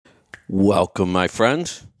Welcome, my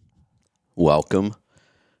friends. Welcome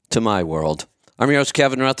to my world. I'm your host,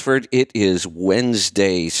 Kevin Rutherford. It is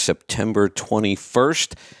Wednesday, September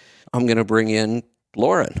 21st. I'm going to bring in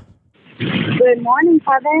Lauren. Good morning,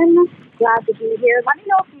 Kevin. Glad to be here. Let me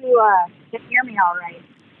know if you can hear me all right.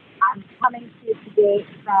 I'm coming to you today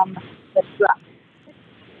from the truck.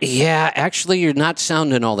 Yeah, actually, you're not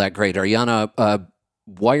sounding all that great. Are you on a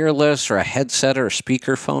wireless or a headset or a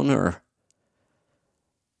speakerphone or?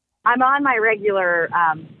 I'm on my regular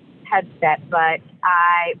headset, but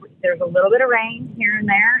there's a little bit of rain here and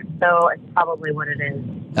there, so it's probably what it is.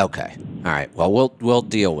 Okay. All right. Well, we'll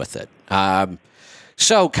deal with it.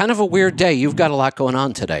 So, kind of a weird day. You've got a lot going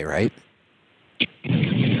on today, right?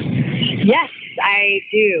 Yes, I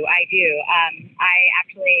do. I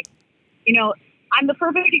actually, I'm the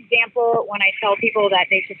perfect example when I tell people that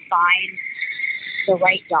they should find the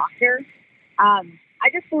right doctor. I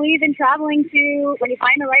just believe in traveling to, when you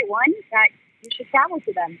find the right one, that you should travel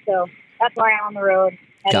to them. So that's why I'm on the road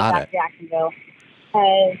heading back to Jacksonville.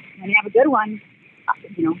 Because when you have a good one,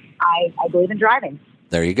 I believe in driving.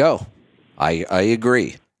 There you go. I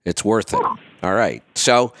agree. It's worth it. Yeah. All right.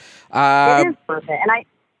 So, it is worth it. And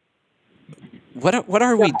what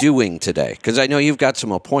are we doing today? Because I know you've got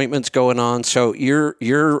some appointments going on. So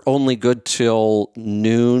you're only good till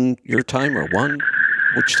noon your time or 1?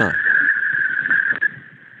 Which time?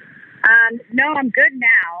 No, I'm good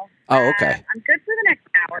now. Oh, okay. I'm good for the next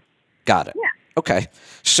hour. Got it. Yeah. Okay.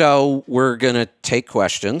 So we're going to take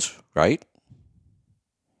questions, right?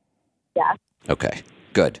 Yeah. Okay.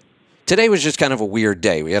 Good. Today was just kind of a weird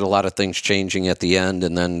day. We had a lot of things changing at the end,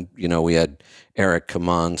 and then, we had Eric come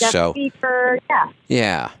on. Speaker, yeah.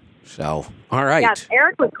 Yeah. So, all right. Yeah,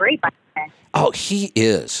 Eric was great by the way. Oh, he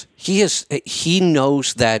is. He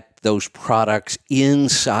knows those products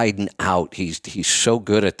inside and out. He's so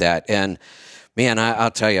good at that. And man,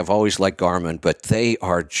 I'll tell you, I've always liked Garmin, but they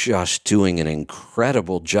are just doing an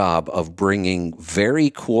incredible job of bringing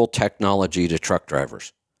very cool technology to truck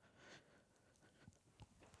drivers.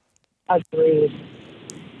 Agreed.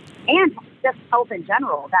 And just health in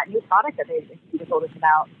general. That new product that they just told us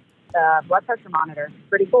about, the blood pressure monitor,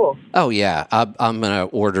 pretty cool. Oh, yeah. I'm going to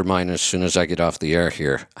order mine as soon as I get off the air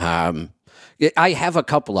here. I have a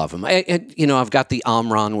couple of them. I've got the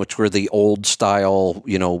Omron, which were the old style,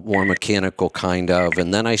 more mechanical kind of.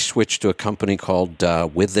 And then I switched to a company called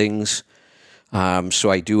Withings. So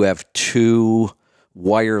I do have 2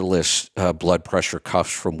 wireless blood pressure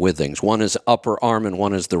cuffs from Withings. One is upper arm and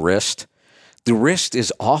one is the wrist. The wrist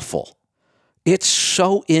is awful. It's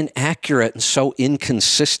so inaccurate and so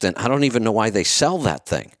inconsistent. I don't even know why they sell that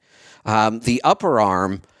thing. The upper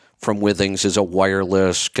arm from Withings is a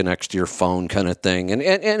wireless, connects to your phone kind of thing. And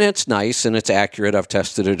it's nice and it's accurate. I've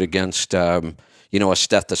tested it against, a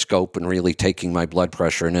stethoscope and really taking my blood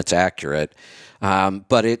pressure, and it's accurate.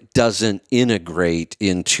 But it doesn't integrate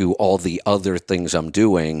into all the other things I'm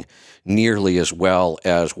doing nearly as well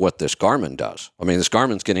as what this Garmin does. I mean, this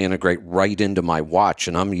Garmin's going to integrate right into my watch,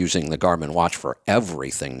 and I'm using the Garmin watch for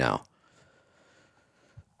everything now.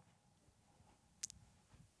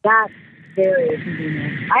 That's very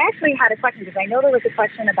convenient. I actually had a question because I know there was a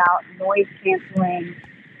question about noise canceling,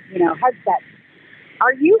 headsets.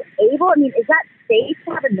 Are you able, is that safe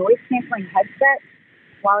to have a noise canceling headset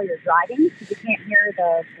while you're driving because you can't hear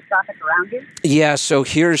the traffic around you? Yeah, so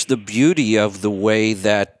here's the beauty of the way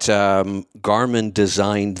that Garmin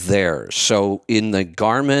designed theirs. So in the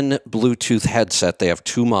Garmin Bluetooth headset, they have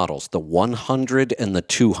 2 models, the 100 and the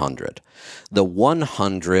 200. The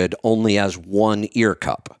 100 only has 1 ear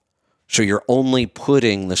cup. So you're only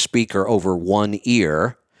putting the speaker over 1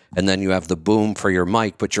 ear, and then you have the boom for your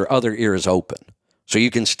mic, but your other ear is open. So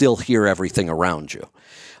you can still hear everything around you.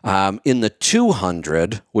 In the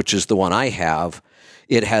 200, which is the one I have,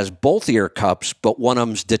 it has both ear cups, but one of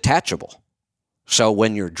them's detachable. So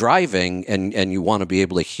when you're driving and you want to be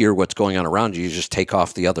able to hear what's going on around you, you just take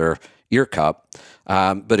off the other ear cup.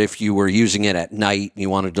 But if you were using it at night and you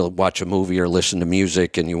wanted to watch a movie or listen to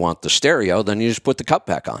music and you want the stereo, then you just put the cup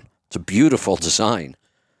back on. It's a beautiful design.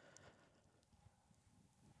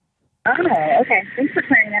 Oh, okay. Thanks for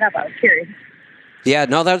clearing that up. I was curious. Yeah,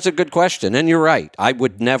 no, that's a good question. And you're right. I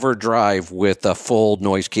would never drive with a full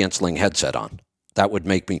noise-canceling headset on. That would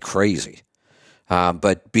make me crazy.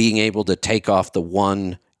 But being able to take off the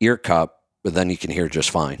 1 ear cup, then you can hear just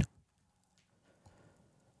fine.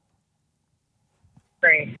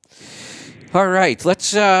 Great. All right,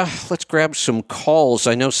 let's grab some calls.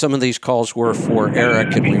 I know some of these calls were for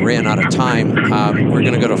Eric, and we ran out of time. We're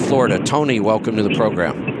going to go to Florida. Tony, welcome to the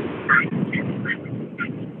program.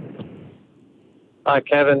 Hi,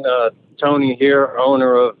 Kevin. Tony here,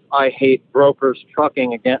 owner of I Hate Brokers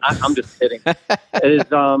Trucking. Again, I'm just kidding.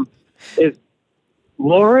 Is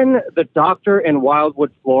Lauren the doctor in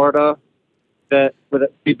Wildwood, Florida, that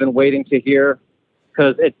we've been waiting to hear?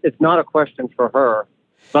 Because it's not a question for her,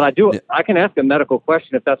 but I can ask a medical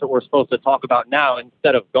question if that's what we're supposed to talk about now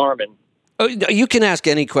instead of Garmin. Oh, you can ask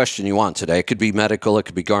any question you want today. It could be medical, it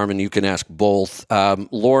could be Garmin. You can ask both.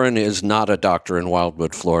 Lauren is not a doctor in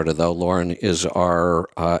Wildwood, Florida, though. Lauren is our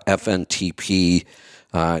FNTP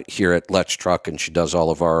here at Let's Truck, and she does all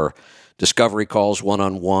of our discovery calls,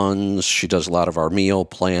 one-on-ones. She does a lot of our meal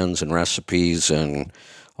plans and recipes and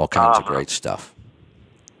all kinds of great stuff.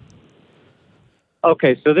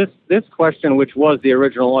 Okay, so this question, which was the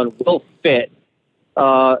original one, will fit.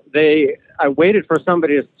 I waited for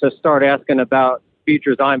somebody to start asking about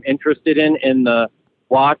features I'm interested in the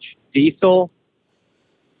watch Diesel.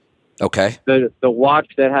 Okay. The watch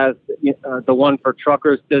that has the one for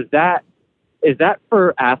truckers. Is that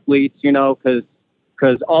for athletes? Because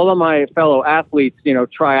all of my fellow athletes,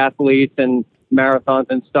 triathletes and marathons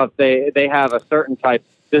and stuff, they have a certain type.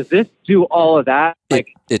 Does this do all of that? Like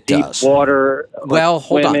it deep does. water, well,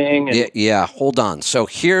 hold on. And hold on. So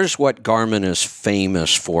here's what Garmin is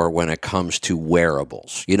famous for when it comes to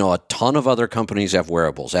wearables. A ton of other companies have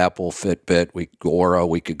wearables. Apple, Fitbit, Oura,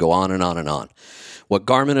 we could go on and on and on. What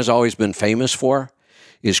Garmin has always been famous for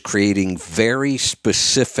is creating very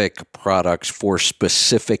specific products for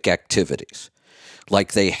specific activities.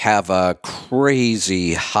 Like they have a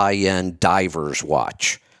crazy high-end diver's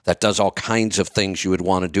watch that does all kinds of things you would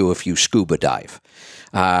want to do if you scuba dive.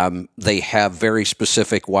 They have very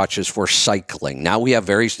specific watches for cycling. Now we have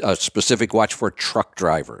very specific watch for truck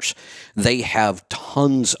drivers. They have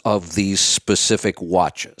tons of these specific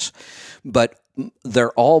watches, but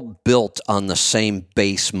they're all built on the same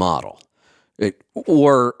base model. I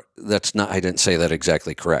didn't say that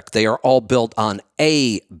exactly correct. They are all built on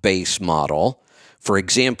a base model. For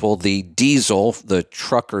example, the Diesel, the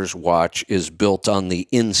trucker's watch, is built on the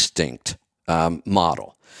Instinct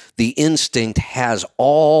model. The Instinct has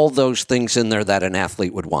all those things in there that an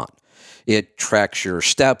athlete would want. It tracks your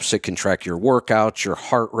steps. It can track your workouts, your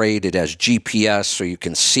heart rate. It has GPS, so you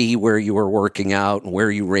can see where you were working out and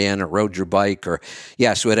where you ran or rode your bike.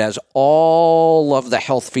 So it has all of the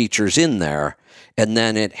health features in there, and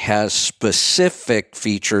then it has specific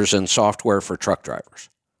features and software for truck drivers.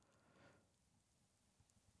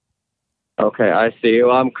 Okay, I see.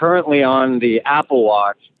 Well, I'm currently on the Apple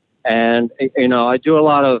Watch, and I do a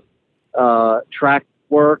lot of track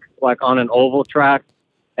work, like on an oval track,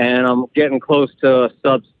 and I'm getting close to a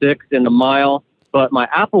sub-6 in the mile. But my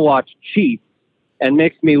Apple Watch cheats and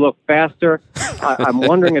makes me look faster. I'm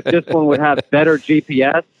wondering if this one would have better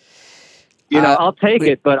GPS. I'll take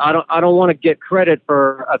it, but I don't want to get credit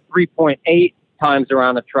for a 3.8 times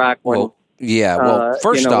around the track.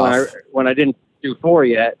 First off, when I didn't do 4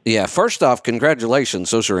 yet. Yeah, first off, congratulations.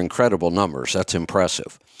 Those are incredible numbers. That's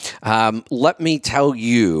impressive. Let me tell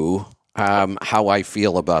you how I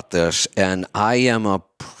feel about this, and I am a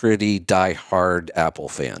pretty diehard Apple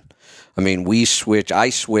fan. I mean, I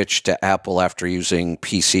switched to Apple after using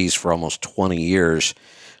PCs for almost 20 years.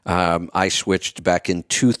 I switched back in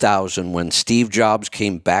 2000 when Steve Jobs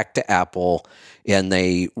came back to Apple and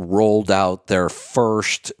they rolled out their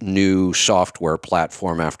first new software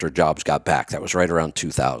platform after Jobs got back. That was right around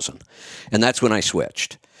 2000. And that's when I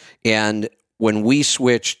switched. And when we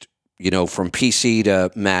switched, from PC to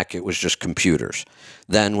Mac, it was just computers.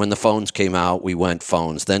 Then when the phones came out, we went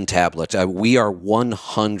phones, then tablets. We are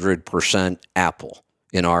 100% Apple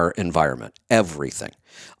in our environment, everything.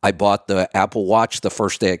 I bought the Apple Watch the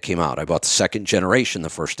first day it came out. I bought the second generation the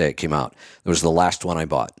first day it came out. It was the last one I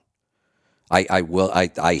bought.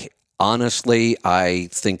 I honestly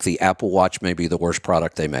think the Apple Watch may be the worst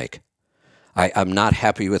product they make. I'm not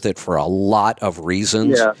happy with it for a lot of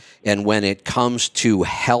reasons. Yeah. And when it comes to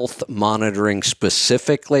health monitoring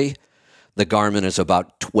specifically, the Garmin is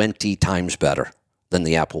about 20 times better than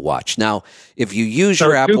the Apple Watch. Now, if you use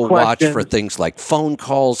your Apple Watch for things like phone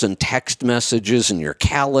calls and text messages and your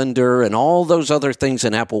calendar and all those other things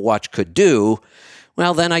an Apple Watch could do,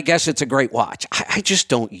 well, then I guess it's a great watch. I just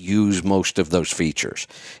don't use most of those features.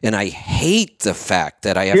 And I hate the fact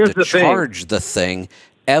that I have to charge the thing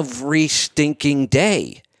every stinking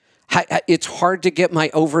day. It's hard to get my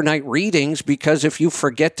overnight readings because if you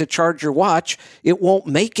forget to charge your watch, it won't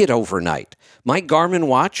make it overnight. My Garmin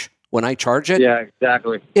watch, when I charge it, yeah,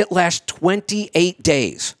 exactly, it lasts 28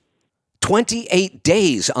 days. 28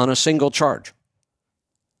 days on a single charge.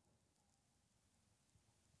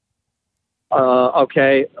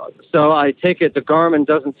 Okay, so I take it the Garmin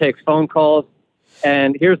doesn't take phone calls?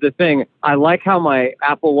 And here's the thing. I like how my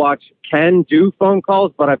Apple Watch can do phone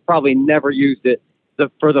calls, but I've probably never used it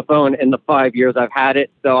for the phone in the 5 years I've had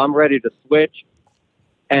it. So I'm ready to switch.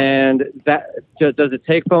 And does it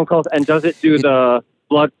take phone calls? And does it do the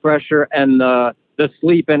blood pressure and the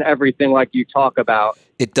sleep and everything like you talk about?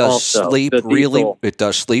 It does also, sleep really. It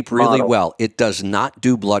does sleep really model. well. It does not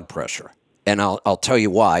do blood pressure, and I'll tell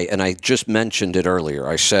you why. And I just mentioned it earlier.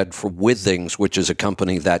 I said for Withings, which is a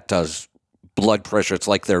company that does blood pressure, it's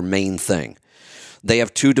like their main thing. They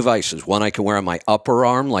have two devices. One I can wear on my upper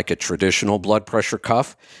arm, like a traditional blood pressure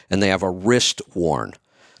cuff, and they have a wrist worn.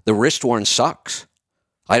 The wrist worn sucks.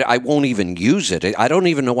 I won't even use it. I don't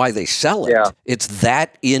even know why they sell it. Yeah. It's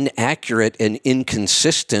that inaccurate and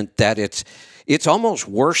inconsistent that it's almost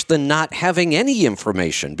worse than not having any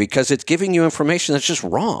information, because it's giving you information that's just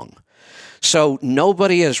wrong. So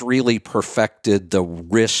nobody has really perfected the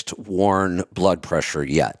wrist-worn blood pressure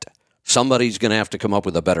yet. Somebody's going to have to come up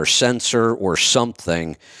with a better sensor or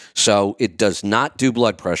something. So it does not do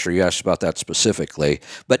blood pressure. You asked about that specifically.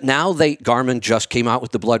 But now Garmin just came out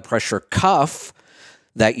with the blood pressure cuff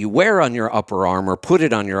that you wear on your upper arm, or put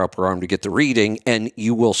it on your upper arm to get the reading, and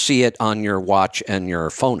you will see it on your watch and your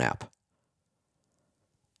phone app.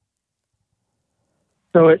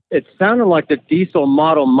 So it sounded like the diesel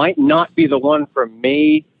model might not be the one for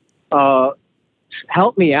me.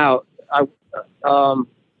 Help me out.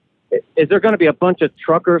 Is there going to be a bunch of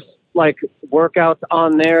truckers like workouts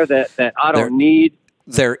on there that I don't need?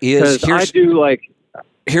 There is.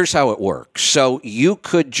 Here's how it works. So you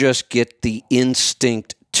could just get the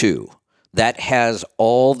Instinct 2. That has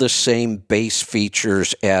all the same base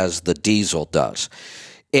features as the diesel does.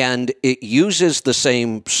 And it uses the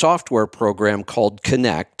same software program called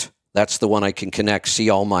Connect. That's the one I can connect,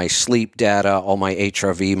 see all my sleep data, all my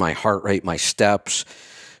HRV, my heart rate, my steps,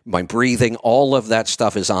 my breathing. All of that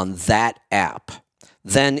stuff is on that app.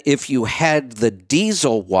 Then if you had the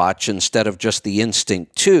diesel watch instead of just the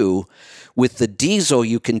Instinct 2, with the diesel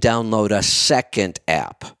you can download a second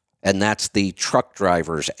app. And that's the truck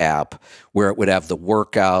driver's app, where it would have the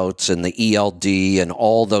workouts and the ELD and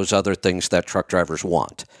all those other things that truck drivers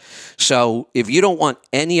want. So if you don't want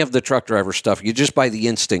any of the truck driver stuff, you just buy the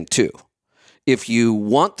Instinct 2. If you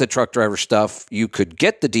want the truck driver stuff, you could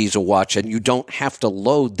get the diesel watch, and you don't have to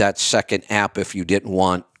load that second app if you didn't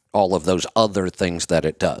want all of those other things that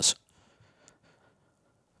it does.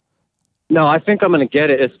 No, I think I'm going to get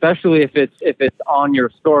it, especially if it's on your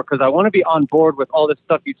store, because I want to be on board with all this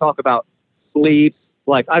stuff you talk about, sleep.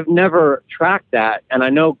 Like, I've never tracked that, and I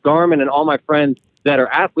know Garmin and all my friends that are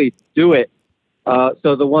athletes do it.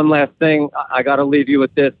 So the one last thing, I got to leave you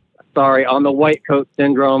with this. Sorry, on the white coat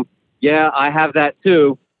syndrome. Yeah, I have that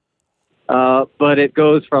too, but it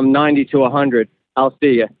goes from 90 to 100. I'll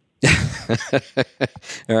see you.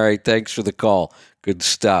 All right, thanks for the call. Good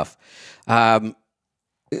stuff.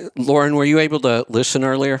 Lauren, were you able to listen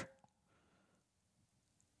earlier?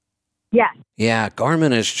 Yeah. Yeah,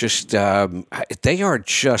 Garmin is just, they are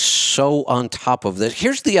just so on top of this.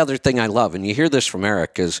 Here's the other thing I love, and you hear this from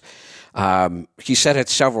Eric, is he said it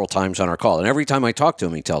several times on our call, and every time I talk to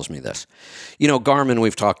him, he tells me this. You know, Garmin,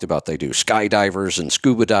 we've talked about, they do skydivers and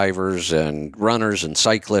scuba divers and runners and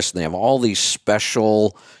cyclists, and they have all these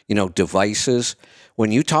special, devices.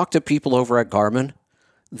 When you talk to people over at Garmin,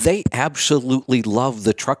 they absolutely love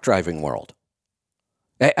the truck driving world.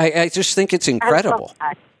 I just think it's incredible.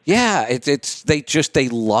 Yeah, they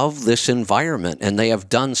love this environment, and they have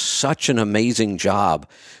done such an amazing job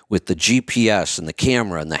with the GPS and the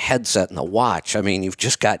camera and the headset and the watch. I mean, you've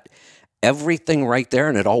just got everything right there,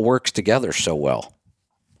 and it all works together so well.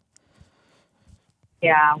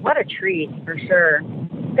 Yeah, what a treat for sure.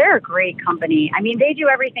 They're a great company. I mean, they do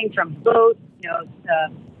everything from boats,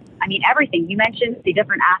 everything. You mentioned the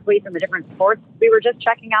different athletes and the different sports. We were just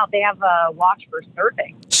checking out, they have a watch for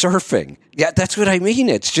surfing. Surfing. Yeah, that's what I mean.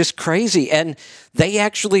 It's just crazy. And they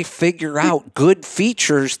actually figure out good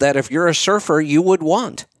features that if you're a surfer, you would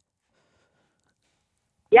want.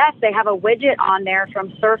 Yes, they have a widget on there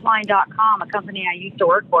from surfline.com, a company I used to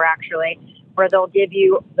work for actually, where they'll give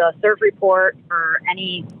you the surf report for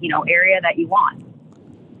any, area that you want.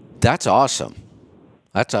 That's awesome.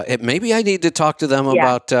 Maybe I need to talk to them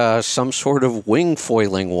about some sort of wing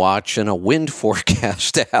foiling watch and a wind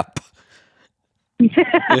forecast app. You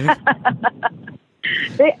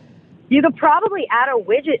could probably add a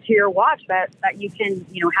widget to your watch that you can,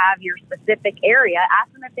 have your specific area.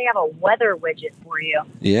 Ask them if they have a weather widget for you.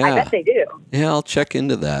 Yeah. I bet they do. Yeah, I'll check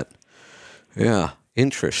into that. Yeah,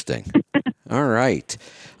 interesting. All right.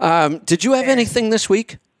 Did you have anything this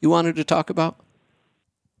week you wanted to talk about?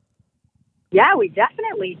 Yeah, we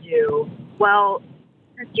definitely do. Well,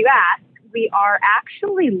 since you asked, we are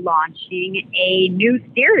actually launching a new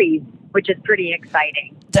series, which is pretty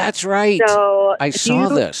exciting. That's right. So I saw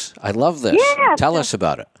this. I love this. Yeah, Tell us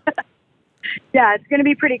about it. Yeah, it's going to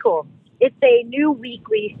be pretty cool. It's a new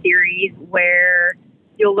weekly series where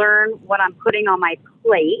you'll learn what I'm putting on my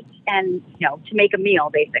plate and, to make a meal,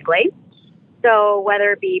 basically. So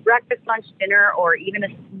whether it be breakfast, lunch, dinner, or even a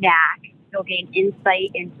snack, you'll gain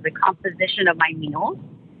insight into the composition of my meals.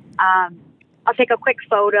 I'll take a quick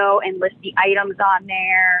photo and list the items on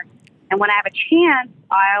there. And when I have a chance,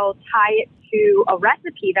 I'll tie it to a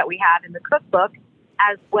recipe that we have in the cookbook,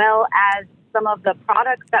 as well as some of the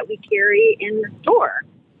products that we carry in the store.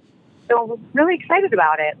 So I'm really excited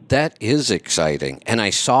about it. That is exciting. And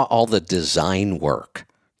I saw all the design work.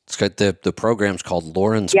 It's got the program's called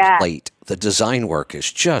Lauren's Plate. The design work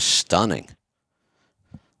is just stunning.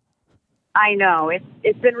 I know.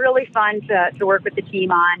 It's been really fun to work with the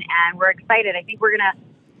team on, and we're excited. I think we're going to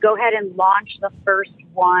go ahead and launch the first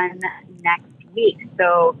one next week.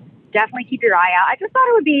 So definitely keep your eye out. I just thought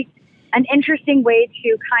it would be an interesting way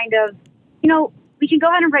to kind of, we can go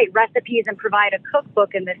ahead and write recipes and provide a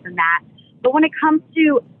cookbook and this and that. But when it comes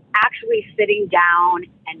to actually sitting down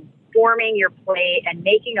and forming your plate and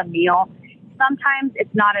making a meal, sometimes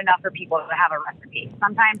it's not enough for people to have a recipe.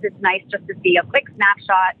 Sometimes it's nice just to see a quick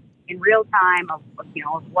snapshot in real time of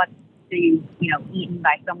what's being eaten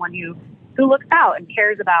by someone who looks out and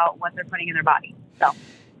cares about what they're putting in their body. So,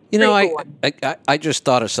 I just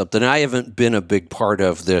thought of something. I haven't been a big part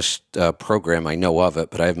of this program. I know of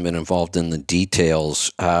it, but I haven't been involved in the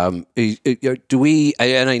details. Do we?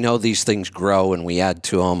 And I know these things grow and we add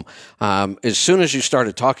to them. As soon as you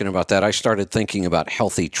started talking about that, I started thinking about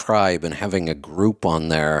Healthy Tribe and having a group on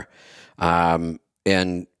there.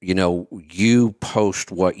 And, you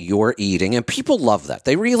post what you're eating, and people love that.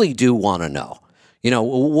 They really do want to know.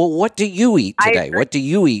 What do you eat today? What do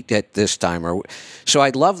you eat at this time? So I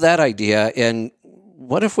love that idea. And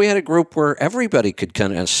what if we had a group where everybody could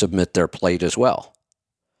kind of submit their plate as well?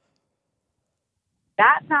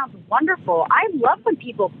 That sounds wonderful. I love when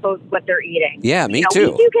people post what they're eating. Yeah, me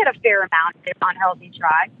too. We do get a fair amount on Healthy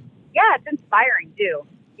Tribe. Yeah, it's inspiring too.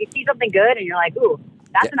 You see something good and you're like, ooh,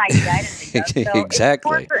 that's an idea I didn't think of. So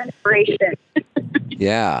exactly. It's more for inspiration.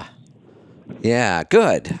 Yeah. Yeah,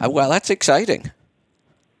 good. Well, that's exciting.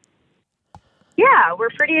 Yeah, we're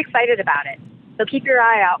pretty excited about it. So keep your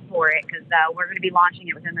eye out for it because we're going to be launching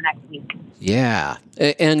it within the next week. Yeah.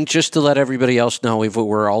 And just to let everybody else know,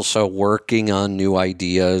 we're also working on new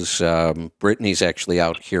ideas. Brittany's actually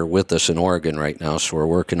out here with us in Oregon right now, so we're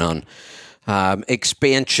working on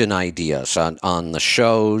expansion ideas on the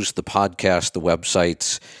shows, the podcast, the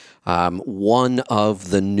websites. One of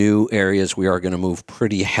the new areas we are going to move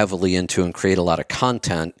pretty heavily into and create a lot of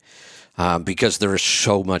content because there is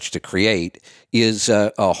so much to create is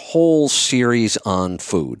a whole series on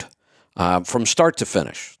food from start to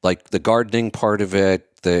finish, like the gardening part of it,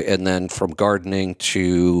 and then from gardening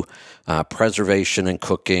to preservation and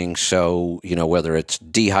cooking. So, whether it's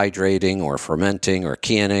dehydrating or fermenting or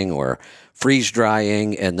canning or freeze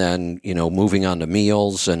drying, and then, moving on to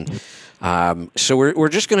meals. And so we're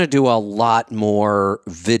just going to do a lot more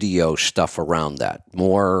video stuff around that,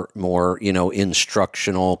 more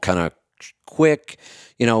instructional, kind of quick,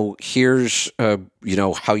 here's,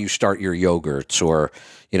 how you start your yogurts, or,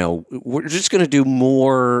 we're just going to do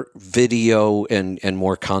more video and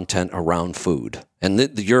more content around food. And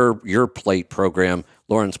your plate program,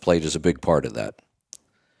 Lauren's Plate, is a big part of that.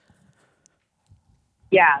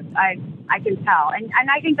 Yeah, I can tell. And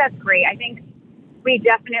I think that's great. I think we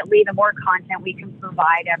definitely, the more content we can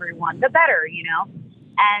provide everyone, the better,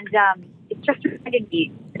 And it's just really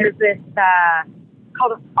neat. There's this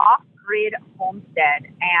called Off-Grid Homestead,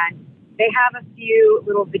 and they have a few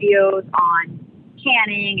little videos on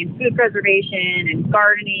canning and food preservation and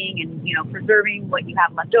gardening and, preserving what you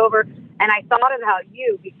have left over. And I thought about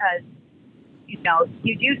you because,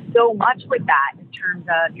 you do so much with that in terms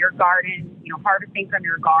of your garden, harvesting from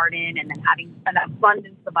your garden and then having an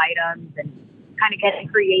abundance of items and kind of getting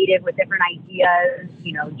creative with different ideas.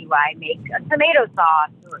 Do I make a tomato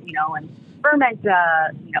sauce or, and ferment,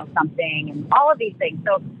 something and all of these things.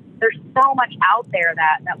 So there's so much out there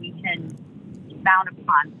that we can expound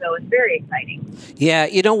upon. So it's very exciting. Yeah.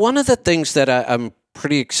 One of the things that I'm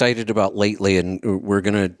pretty excited about lately, and I'm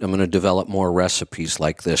going to develop more recipes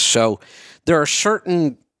like this. So there are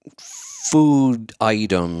certain food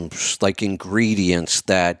items, like ingredients,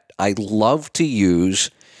 that I love to use,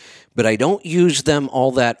 but I don't use them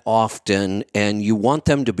all that often, and you want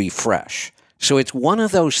them to be fresh. So it's one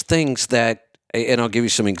of those things that and I'll give you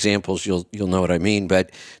some examples. You'll know what I mean.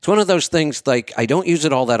 But it's one of those things, like, I don't use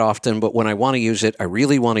it all that often, but when I want to use it, I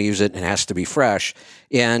really want to use it, and it has to be fresh.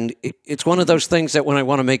 And it's one of those things that when I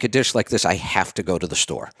want to make a dish like this, I have to go to the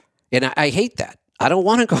store, and I hate that. I don't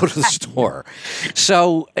want to go to the store.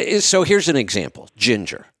 So here's an example: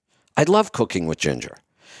 ginger. I love cooking with ginger,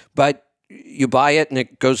 but you buy it and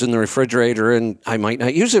it goes in the refrigerator, and I might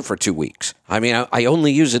not use it for 2 weeks. I mean, I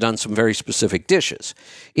only use it on some very specific dishes.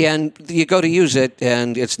 And you go to use it,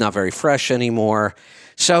 and it's not very fresh anymore.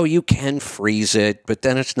 So you can freeze it, but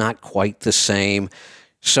then it's not quite the same.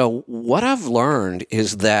 So what I've learned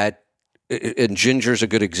is that, and ginger's a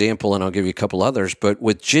good example, and I'll give you a couple others, but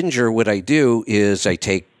with ginger, what I do is I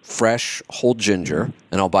take fresh whole ginger,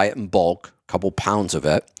 and I'll buy it in bulk, a couple pounds of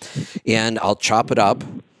it, and I'll chop it up.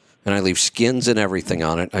 And I leave skins and everything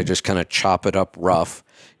on it. I just kind of chop it up rough,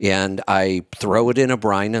 and I throw it in a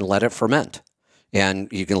brine and let it ferment. And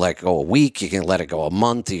you can let it go a week, you can let it go a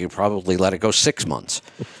month, you can probably let it go 6 months.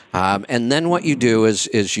 And then what you do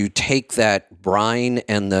is you take that brine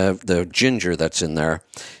and the ginger that's in there,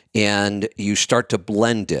 and you start to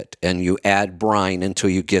blend it, and you add brine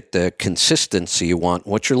until you get the consistency you want.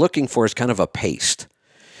 What you're looking for is kind of a paste.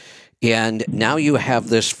 And now you have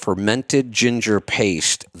this fermented ginger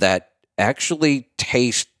paste that actually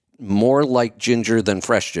tastes more like ginger than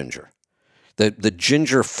fresh ginger. The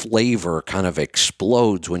ginger flavor kind of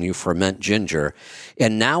explodes when you ferment ginger.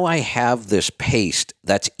 And now I have this paste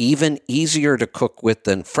that's even easier to cook with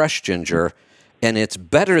than fresh ginger, and it's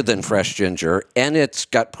better than fresh ginger, and it's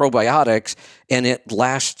got probiotics, and it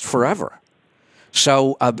lasts forever.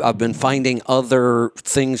 So I've been finding other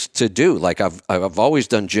things to do. Like I've always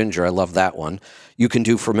done ginger. I love that one. You can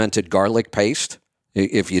do fermented garlic paste.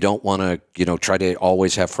 If you don't want to, try to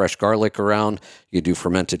always have fresh garlic around, you do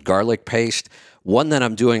fermented garlic paste. One that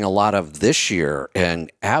I'm doing a lot of this year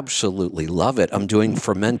and absolutely love it, I'm doing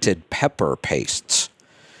fermented pepper pastes.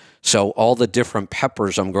 So all the different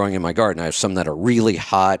peppers I'm growing in my garden, I have some that are really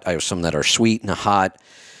hot. I have some that are sweet and hot.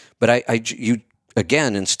 But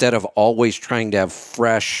again, instead of always trying to have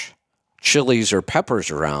fresh chilies or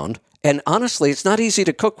peppers around, and honestly, it's not easy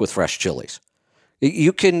to cook with fresh chilies.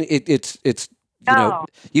 You can, you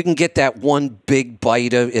can get that one big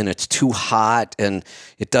bite of, and it's too hot, and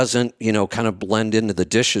it doesn't, kind of blend into the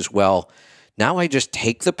dish as well. Now I just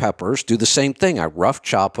take the peppers, do the same thing. I rough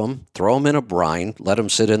chop them, throw them in a brine, let them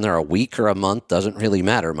sit in there a week or a month, doesn't really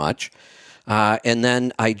matter much. And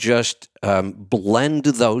then I just blend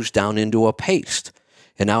those down into a paste.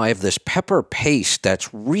 And now I have this pepper paste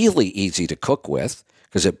that's really easy to cook with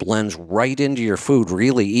because it blends right into your food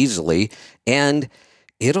really easily. And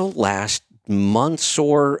it'll last months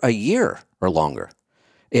or a year or longer.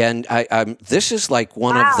 And this is like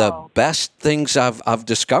one of the best things I've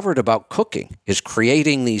discovered about cooking is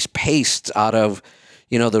creating these pastes out of,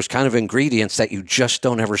 those kind of ingredients that you just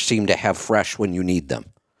don't ever seem to have fresh when you need them.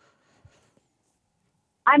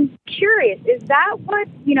 I'm curious, is that what,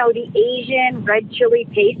 the Asian red chili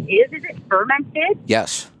paste is? Is it fermented?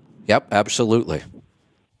 Yes. Yep, absolutely.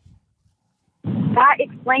 That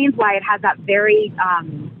explains why it has that very,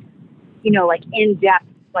 in-depth,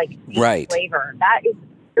 right. flavor. That is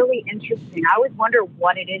really interesting. I always wonder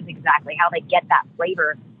what it is exactly, how they get that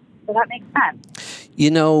flavor. So that makes sense.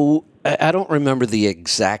 I don't remember the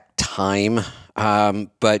exact time,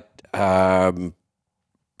 but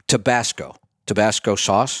Tabasco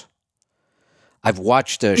sauce. I've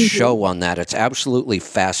watched a show on that. It's absolutely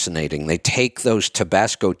fascinating. They take those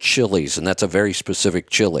Tabasco chilies, and that's a very specific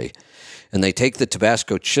chili, and they take the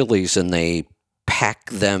Tabasco chilies and they pack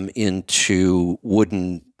them into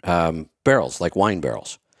wooden barrels, like wine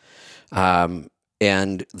barrels.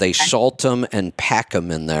 And they salt them and pack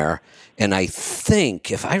them in there. And I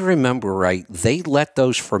think, if I remember right, they let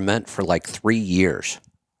those ferment for like 3 years.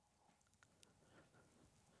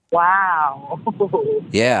 Wow.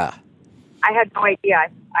 Yeah. I had no idea.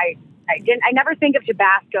 I never think of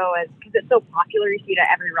Tabasco as, because it's so popular, you see it at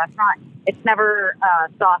every restaurant. It's never a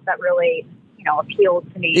sauce that really, appeals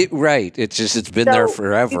to me. Right. It's been there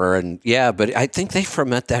forever. And yeah, but I think they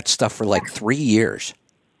ferment that stuff for like 3 years.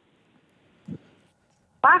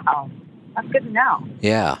 Wow. That's good to know.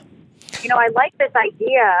 Yeah. I like this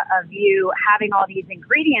idea of you having all these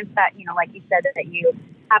ingredients that, like you said, that you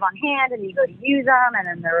have on hand and you go to use them and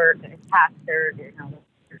then they're past their,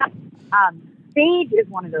 sage is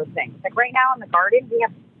one of those things. Like right now in the garden, we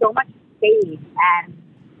have so much sage, and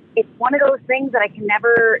it's one of those things that I can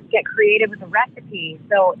never get creative with a recipe.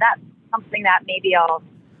 So that's something that maybe I'll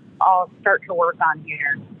start to work on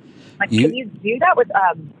here. Can you do that with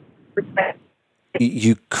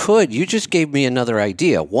You could. You just gave me another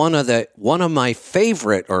idea. One of my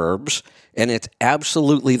favorite herbs and it's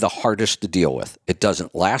absolutely the hardest to deal with. It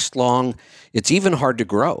doesn't last long. It's even hard to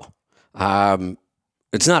grow.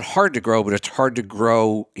 It's not hard to grow, but it's hard to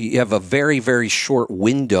grow. You have a very, very short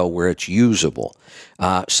window where it's usable.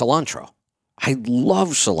 Cilantro. I love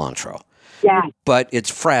cilantro. Yeah. But it's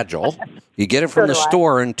fragile. You get it from the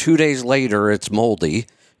store, and 2 days later, it's moldy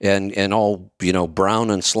and all, brown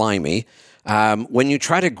and slimy. When you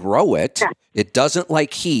try to grow it, it doesn't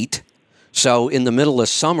like heat. So in the middle of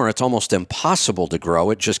summer, it's almost impossible to grow.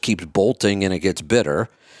 It just keeps bolting and it gets bitter.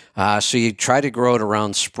 So you try to grow it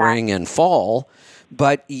around spring and fall.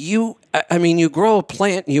 But you grow a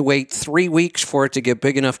plant and you wait 3 weeks for it to get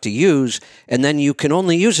big enough to use, and then you can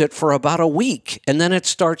only use it for about a week, and then it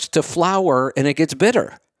starts to flower and it gets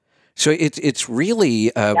bitter. So it's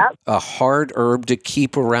really a hard herb to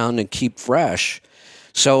keep around and keep fresh.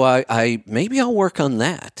 So I maybe I'll work on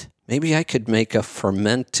that. Maybe I could make a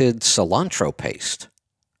fermented cilantro paste.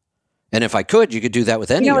 And if I could, you could do that with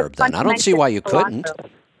any herb then. I don't see why you couldn't.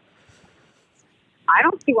 I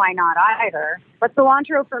don't see why not either. But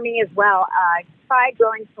cilantro for me as well. I tried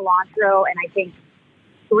growing cilantro in, I think,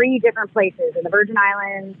 3 different places, in the Virgin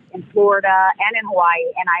Islands, in Florida, and in Hawaii,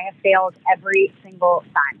 and I have failed every single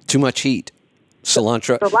time. Too much heat.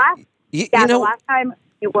 Cilantro. The last time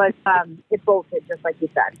it was, it bolted, just like you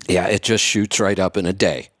said. Yeah, it just shoots right up in a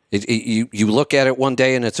day. You look at it one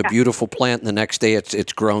day and it's a beautiful plant, and the next day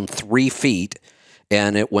it's grown 3 feet,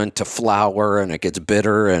 and it went to flower, and it gets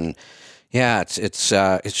bitter, and yeah, it's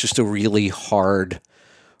just a really hard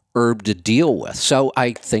herb to deal with. So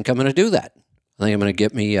I think I'm going to do that. I think I'm going to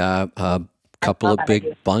get me a couple of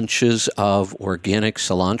big bunches of organic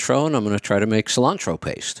cilantro, and I'm going to try to make cilantro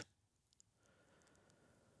paste.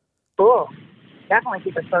 Cool. Definitely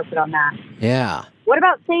keep us posted on that. Yeah. What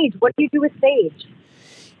about sage? What do you do with sage?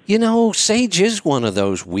 Sage is one of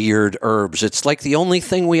those weird herbs. It's like the only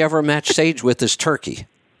thing we ever match sage with is turkey.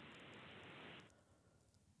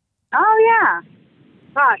 Oh, yeah.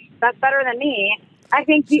 Gosh, that's better than me. I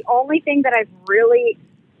think the only thing that I've really,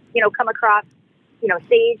 come across,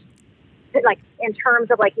 sage, like in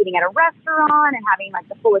terms of like eating at a restaurant and having like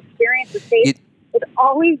the full experience with sage, it's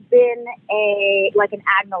always been an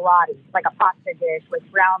agnolotti, like a pasta dish with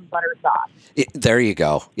brown butter sauce. There you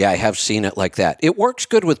go. Yeah, I have seen it like that. It works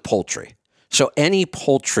good with poultry. So any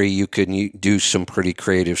poultry, you can do some pretty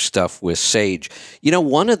creative stuff with sage.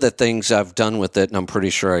 One of the things I've done with it, and I'm pretty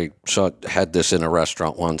sure I had this in a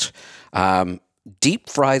restaurant once, deep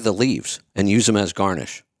fry the leaves and use them as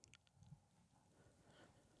garnish.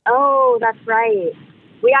 Oh, that's right.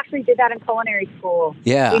 We actually did that in culinary school.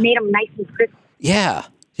 Yeah. We made them nice and crispy. Yeah.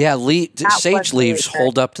 Yeah, sage leaves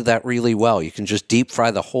hold up to that really well. You can just deep fry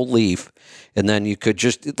the whole leaf, and then you could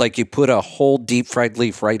just, you put a whole deep fried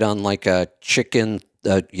leaf right on like a chicken,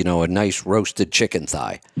 a nice roasted chicken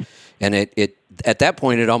thigh. And it at that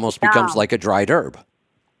point, it almost becomes like a dried herb.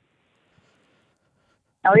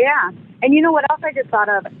 Oh, yeah. And you know what else I just thought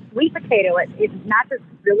of? Sweet potato. It matches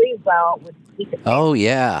really well with sweet potato. Oh,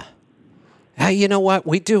 yeah. Hey, you know what?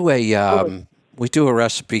 We do a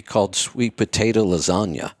recipe called sweet potato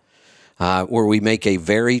lasagna, where we make a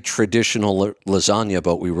very traditional lasagna,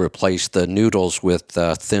 but we replace the noodles with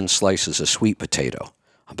thin slices of sweet potato.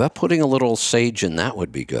 I bet putting a little sage in that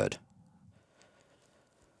would be good.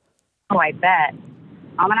 Oh, I bet.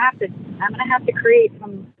 I'm gonna have to create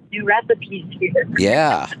some new recipes here.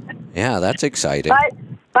 Yeah, that's exciting. But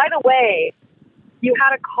by the way, you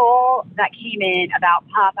had a call that came in about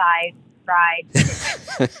Popeyes fried.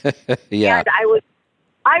 Yeah, and I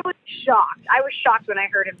was shocked. I was shocked when I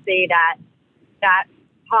heard him say that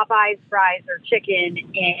Popeyes fries their chicken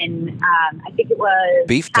in I think it was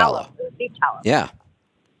beef tallow. It was beef tallow. Yeah.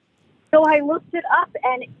 So I looked it up,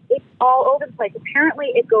 and it's all over the place.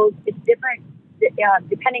 Apparently, it's different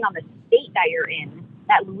depending on the state that you're in.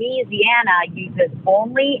 That Louisiana uses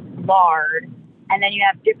only lard, and then you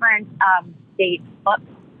have different states. But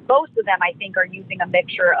most of them, I think, are using a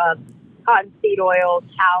mixture of cottonseed oil,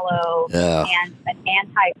 tallow, and an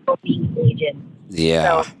anti-poaching agent.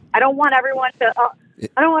 Yeah. So I don't want everyone to.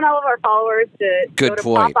 I don't want all of our followers to go to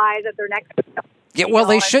Popeyes at their next. Yeah, well,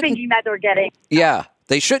 they shouldn't. Thinking that they're getting. Yeah,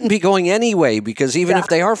 they shouldn't be going anyway, because even if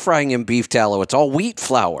they are frying in beef tallow, it's all wheat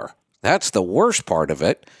flour. That's the worst part of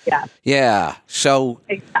it. Yeah. Yeah. So,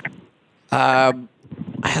 exactly. I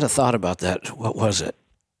had a thought about that. What was it?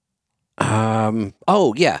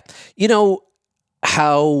 Oh, yeah.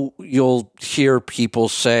 How you'll hear people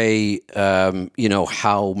say,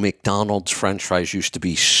 how McDonald's French fries used to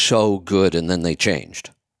be so good and then they changed.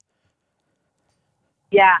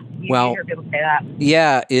 Yeah, you hear people say that.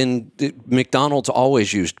 Yeah, McDonald's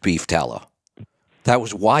always used beef tallow. That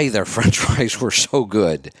was why their French fries were so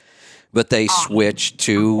good. but they switched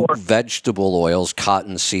to vegetable oils,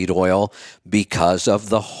 cottonseed oil, because of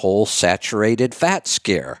the whole saturated fat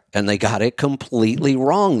scare. And they got it completely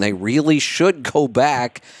wrong. They really should go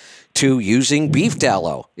back to using beef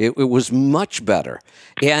tallow. It was much better.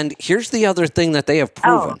 And here's the other thing that they have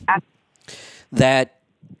proven, that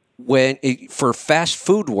for fast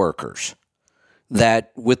food workers,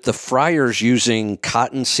 that with the fryers using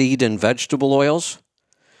cottonseed and vegetable oils,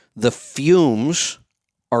 the fumes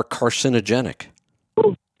are carcinogenic.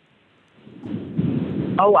 Oh,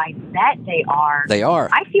 I bet they are. They are.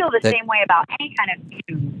 I feel the same way about any kind of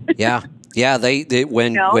fumes. Yeah. They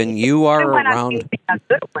when you are around.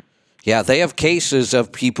 Yeah, they have cases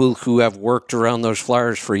of people who have worked around those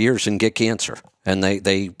fryers for years and get cancer, and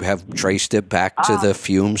they have traced it back to the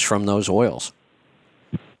fumes from those oils.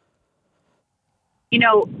 You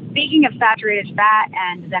know, speaking of saturated fat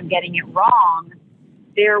and them getting it wrong,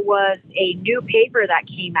 there was a new paper that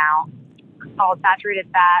came out called Saturated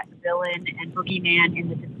Fat, Villain, and Boogeyman in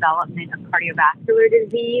the Development of Cardiovascular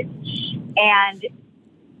Disease. And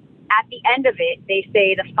at the end of it, they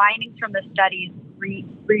say the findings from the studies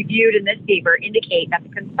reviewed in this paper indicate that the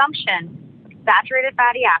consumption of saturated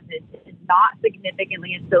fatty acids is not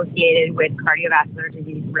significantly associated with cardiovascular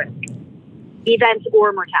disease risk, events,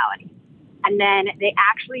 or mortality. And then they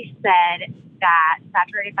actually said that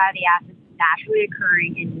saturated fatty acids naturally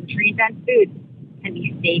occurring in nutrient-dense foods can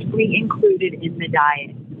be safely included in the diet.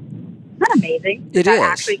 Isn't that amazing? It that is.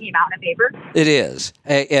 Actually came out in a paper. It is.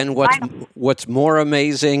 And what's more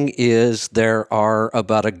amazing is there are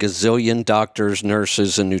about a gazillion doctors,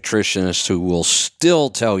 nurses, and nutritionists who will still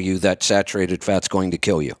tell you that saturated fat's going to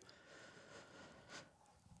kill you.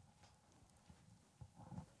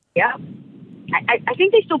 Yeah. I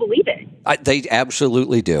think they still believe it. They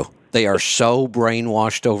absolutely do. They are so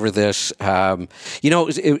brainwashed over this.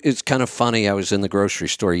 It's kind of funny. I was in the grocery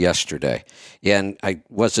store yesterday, and I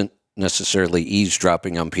wasn't necessarily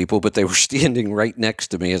eavesdropping on people, but they were standing right next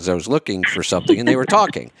to me as I was looking for something, and they were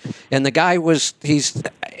talking. And the guy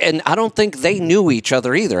and I don't think they knew each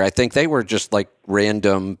other either. I think they were just like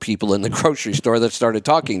random people in the grocery store that started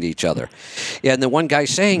talking to each other. And the one guy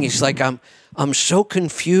saying, he's like, I'm so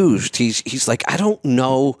confused. He's like, I don't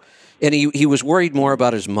know. And he was worried more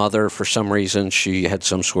about his mother for some reason. She had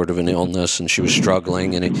some sort of an illness and she was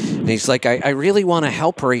struggling. And he's like, I really want to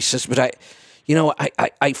help her. He says, but I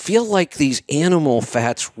feel like these animal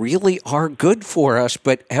fats really are good for us,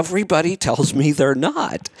 but everybody tells me they're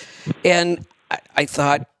not. And I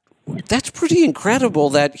thought, that's pretty incredible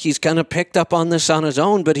that he's kind of picked up on this on his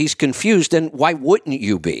own, but he's confused. And why wouldn't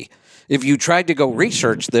you be? If you tried to go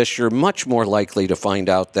research this, you're much more likely to find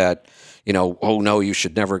out that, oh no, you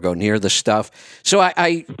should never go near this stuff. So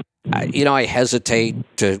I hesitate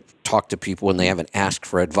to talk to people when they haven't asked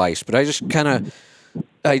for advice, but I just kind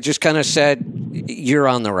of said, you're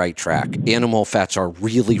on the right track. Animal fats are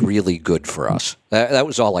really, really good for us. That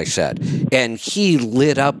was all I said. And he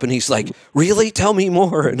lit up and he's like, really? Tell me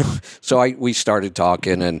more. And so we started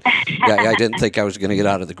talking, and I didn't think I was going to get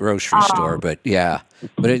out of the grocery store, but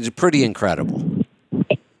it's pretty incredible.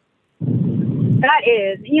 That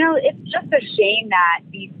is, it's just a shame that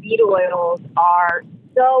these seed oils are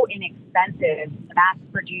so inexpensive to mass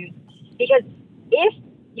produce, because if,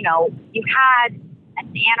 you had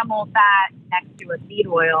an animal fat next to a seed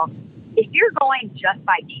oil, if you're going just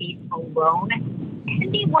by taste alone,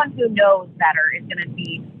 anyone who knows better is going to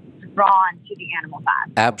be drawn to the animal fat.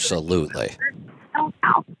 Absolutely. No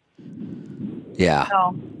doubt. Yeah.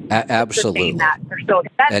 So, absolutely. That they're so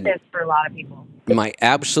expensive for a lot of people. My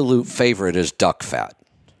absolute favorite is duck fat.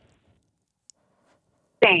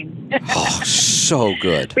 Same. Oh, so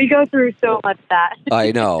good. We go through so much that.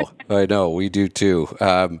 I know. We do too.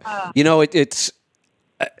 It's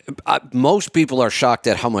most people are shocked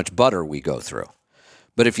at how much butter we go through.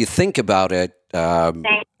 But if you think about it,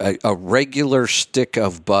 a regular stick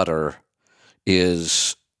of butter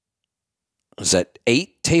is that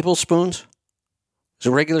 8 tablespoons? Is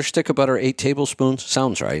a regular stick of butter 8 tablespoons?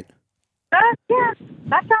 Sounds right. Yeah,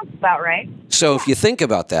 that sounds about right. So if you think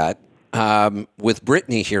about that, with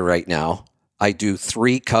Brittany here right now, I do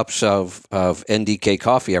 3 cups of NDK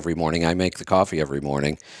coffee every morning. I make the coffee every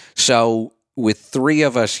morning. So with 3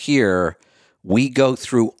 of us here, we go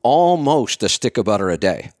through almost a stick of butter a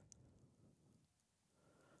day.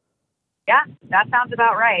 Yeah, that sounds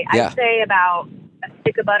about right. Yeah. I'd say about a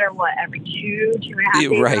stick of butter, every 2.5 days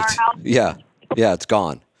right. in our house? Yeah, it's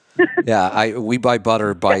gone. We buy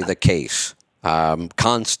butter by the case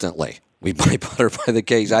constantly. We buy butter by the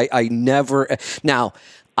case. I never. Now,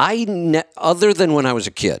 Other than when I was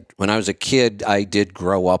a kid. When I was a kid, I did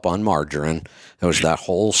grow up on margarine. It was that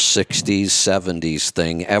whole 60s, 70s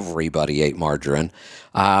thing. Everybody ate margarine.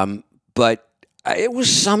 But it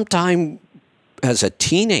was sometime as a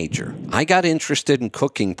teenager. I got interested in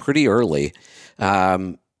cooking pretty early.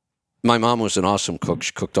 My mom was an awesome cook.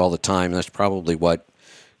 She cooked all the time. That's probably what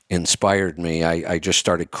inspired me. I just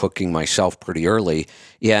started cooking myself pretty early.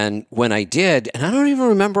 And when I did, and I don't even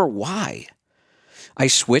remember why, I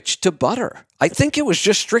switched to butter. I think it was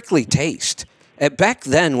just strictly taste. Back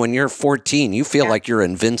then, when you're 14, you feel like you're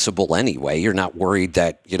invincible anyway. You're not worried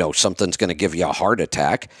that, something's going to give you a heart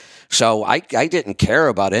attack. So I didn't care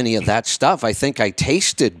about any of that stuff. I think I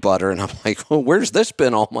tasted butter, and I'm like, well, where's this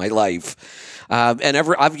been all my life? And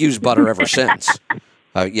I've used butter ever since.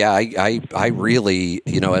 I really,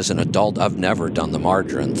 as an adult, I've never done the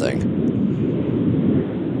margarine thing.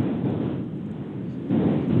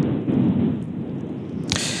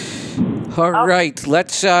 All right,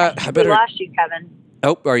 let's. I We lost you, Kevin.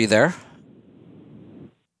 Oh, are you there?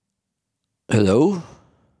 Hello,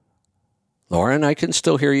 Lauren. I can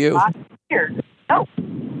still hear you. Here. Oh,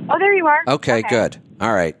 there you are. Okay, good.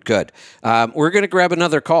 All right, good. We're going to grab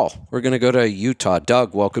another call. We're going to go to Utah.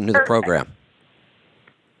 Doug, welcome to the program.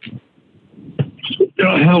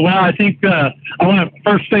 Well, I think I want to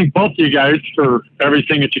first thank both of you guys for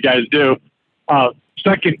everything that you guys do.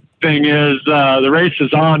 Second thing is the race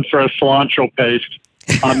is on for a cilantro paste.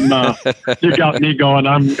 You got me going.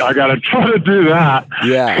 I got to try to do that.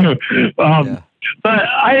 Yeah. But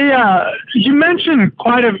you mentioned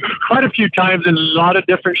quite a few times in a lot of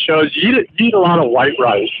different shows, you eat a lot of white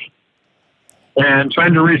rice. And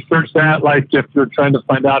trying to research that, like if you're trying to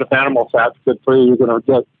find out if animal fat's good for you, you're going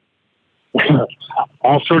to get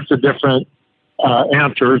all sorts of different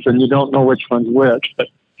answers, and you don't know which one's which. But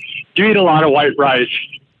you eat a lot of white rice.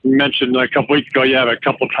 You mentioned a couple weeks ago you have it a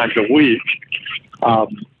couple times a week.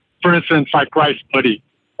 For instance, like rice pudding.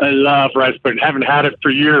 I love rice pudding. Haven't had it for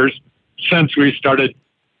years since we started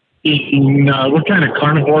eating. We're kind of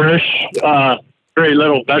carnivore-ish. Very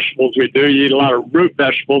little vegetables we do. You eat a lot of root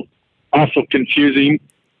vegetables, also confusing,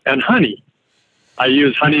 and honey. I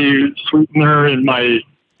use honey sweetener in my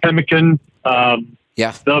pemmican. A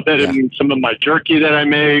little bit in some of my jerky that I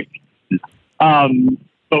make.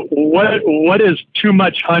 But what is too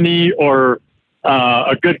much honey or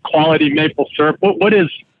a good quality maple syrup? What is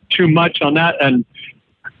too much on that? And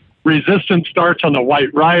resistant starch on the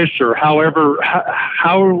white rice, or however,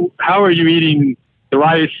 how are you eating the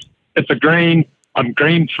rice? It's a grain. I'm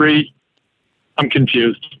grain free. I'm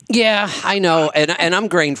confused. Yeah, I know, and I'm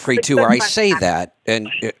grain free too. Or I say that, and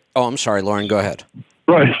I'm sorry, Lauren. Go ahead.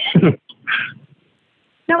 Right.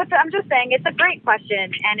 No, I'm just saying it's a great question,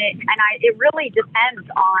 and it really depends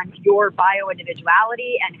on your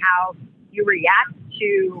bio-individuality and how you react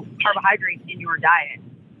to carbohydrates in your diet.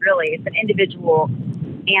 Really, it's an individual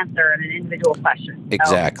answer and an individual question.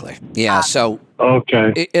 Exactly. Yeah. So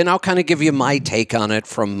okay, and I'll kind of give you my take on it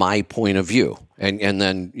from my point of view, and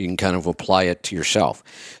then you can kind of apply it to yourself.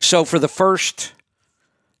 So for the first,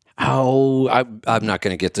 I'm not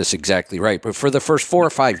going to get this exactly right, but for the first 4 or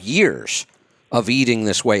 5 years of eating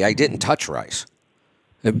this way, I didn't touch rice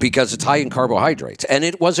because it's high in carbohydrates, and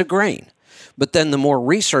it was a grain. But then the more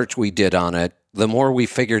research we did on it, the more we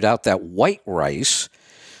figured out that white rice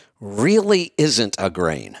really isn't a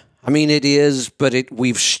grain. I mean, it is, but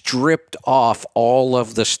we've stripped off all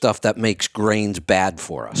of the stuff that makes grains bad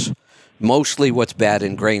for us. Mostly what's bad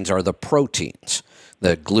in grains are the proteins.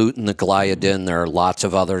 The gluten, the gliadin, there are lots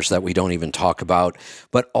of others that we don't even talk about.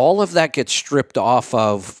 But all of that gets stripped off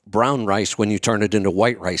of brown rice when you turn it into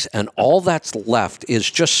white rice, and all that's left is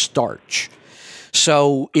just starch.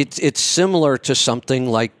 So it's similar to something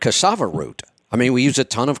like cassava root. I mean, we use a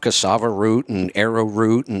ton of cassava root and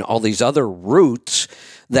arrowroot and all these other roots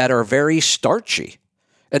that are very starchy.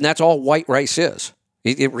 And that's all white rice is.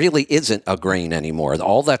 It really isn't a grain anymore.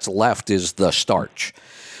 All that's left is the starch.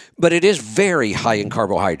 But it is very high in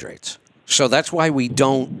carbohydrates. So that's why we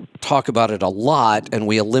don't talk about it a lot, and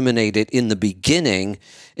we eliminate it in the beginning,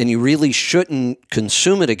 and you really shouldn't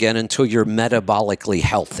consume it again until you're metabolically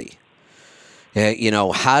healthy.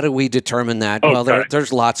 How do we determine that? Okay. Well,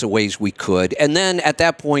 there's lots of ways we could. And then at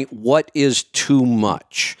that point, what is too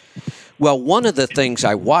much? Well, one of the things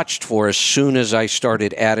I watched for as soon as I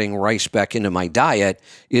started adding rice back into my diet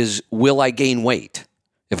is, will I gain weight?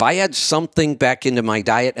 If I add something back into my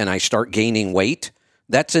diet and I start gaining weight,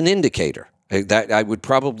 that's an indicator that I would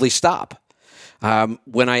probably stop.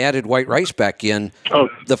 When I added white rice back in,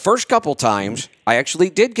 the first couple times, I actually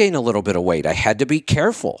did gain a little bit of weight. I had to be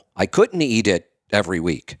careful. I couldn't eat it every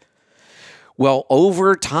week. Well,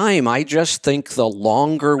 over time, I just think the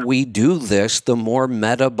longer we do this, the more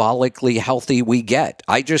metabolically healthy we get.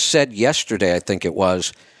 I just said yesterday, I think it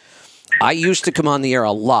was, I used to come on the air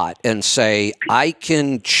a lot and say, I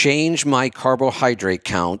can change my carbohydrate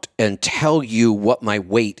count and tell you what my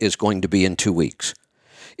weight is going to be in 2 weeks.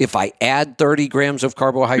 If I add 30 grams of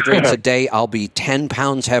carbohydrates a day, I'll be 10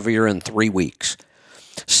 pounds heavier in 3 weeks.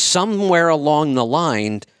 Somewhere along the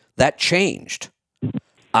line, that changed.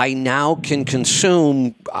 I now can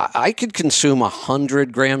consume, I could consume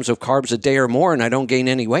 100 grams of carbs a day or more, and I don't gain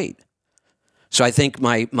any weight. So I think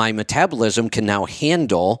my metabolism can now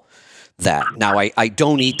handle that. Now, I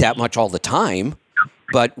don't eat that much all the time,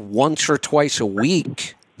 but once or twice a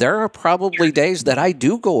week, there are probably days that I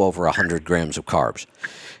do go over 100 grams of carbs.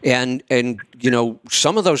 And you know,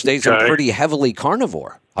 some of those days I'm pretty heavily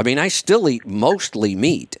carnivore. I mean, I still eat mostly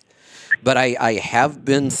meat. But I have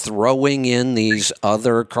been throwing in these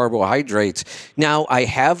other carbohydrates. Now, I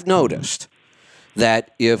have noticed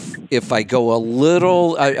that if I go a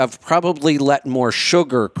little, I've probably let more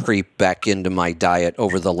sugar creep back into my diet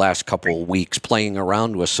over the last couple of weeks, playing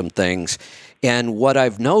around with some things. And what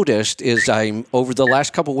I've noticed is over the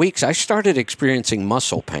last couple of weeks, I started experiencing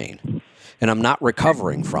muscle pain, and I'm not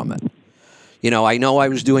recovering from it. You know I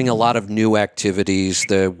was doing a lot of new activities,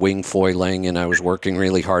 the wing foiling, and I was working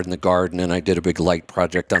really hard in the garden, and I did a big light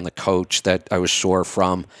project on the coach that I was sore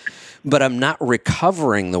from. But I'm not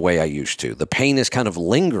recovering the way I used to. The pain is kind of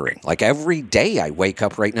lingering. Like every day I wake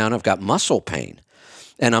up right now and I've got muscle pain.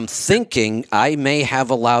 And I'm thinking I may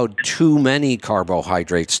have allowed too many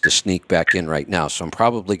carbohydrates to sneak back in right now. So I'm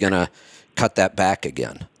probably going to cut that back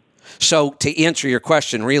again. So to answer your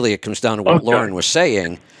question, really, it comes down to what Lauren was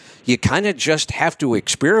saying. You kind of just have to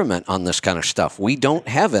experiment on this kind of stuff. We don't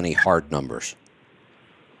have any hard numbers.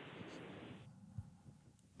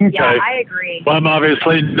 Okay. Yeah, I agree. Well, I'm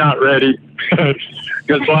obviously not ready because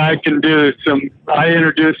I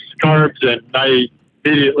introduce carbs and I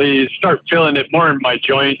immediately start feeling it more in my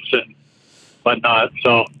joints and whatnot.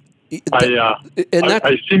 So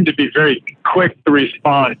I seem to be very quick to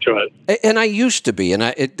respond to it. And I used to be, and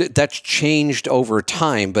that's changed over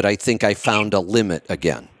time, but I think I found a limit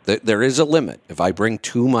again. There is a limit. If I bring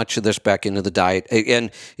too much of this back into the diet, and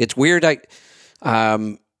it's weird,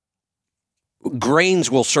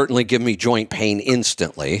 grains will certainly give me joint pain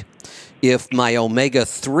instantly. If my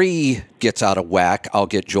omega-3 gets out of whack, I'll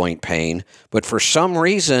get joint pain. But for some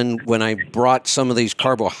reason, when I brought some of these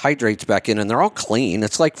carbohydrates back in, and they're all clean,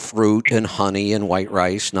 it's like fruit and honey and white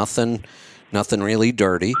rice, nothing really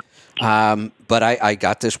dirty. But I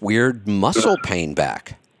got this weird muscle pain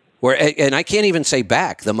back. And I can't even say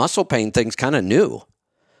back. The muscle pain thing's kind of new.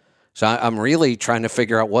 So I'm really trying to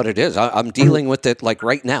figure out what it is. I'm dealing with it like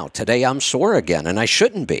right now. Today I'm sore again, and I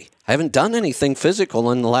shouldn't be. I haven't done anything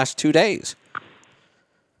physical in the last 2 days.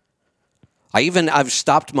 I've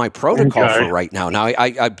stopped my protocol for right now. Now,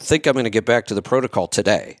 I think I'm going to get back to the protocol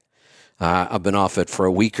today. I've been off it for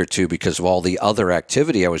a week or two because of all the other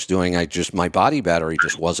activity I was doing. My body battery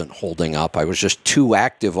just wasn't holding up. I was just too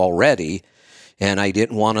active already, and I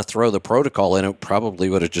didn't want to throw the protocol in. It probably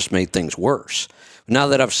would have just made things worse. Now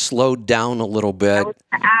that I've slowed down a little bit. I was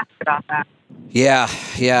going to ask about that. Yeah.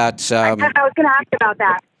 It's, I was going to ask about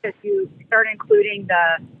that because you start including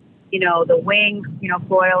the wing,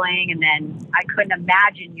 foiling, and then I couldn't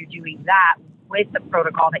imagine you doing that with the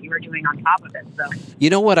protocol that you were doing on top of it. So you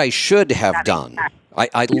know what I should have done?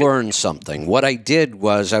 I learned something. What I did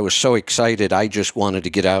was I was so excited, I just wanted to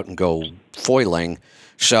get out and go foiling.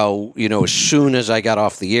 So, as soon as I got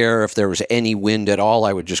off the air, if there was any wind at all,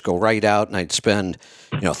 I would just go right out and I'd spend,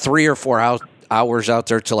 3 or 4 hours out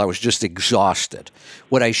there till I was just exhausted.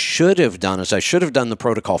 What I should have done is I should have done the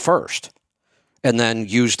protocol first and then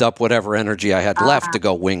used up whatever energy I had left to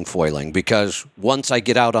go wing foiling, because once I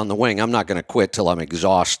get out on the wing, I'm not going to quit till I'm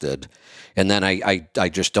exhausted. And then I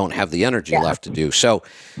just don't have the energy left to do. So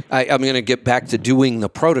I'm going to get back to doing the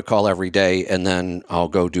protocol every day, and then I'll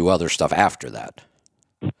go do other stuff after that.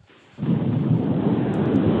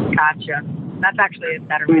 Gotcha. That's actually a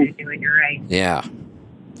better way to do it. You're right. Yeah.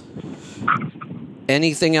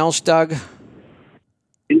 Anything else, Doug?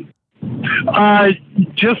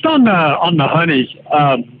 Just on the honey,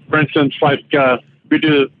 for instance, like we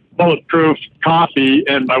do bulletproof coffee,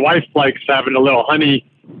 and my wife likes having a little honey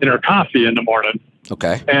in her coffee in the morning.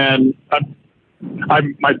 Okay. And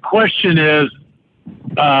my question is,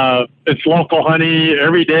 it's local honey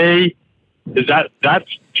every day. Is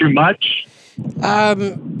that's too much?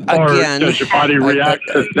 Again, or does your body react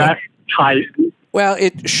to that type? Well,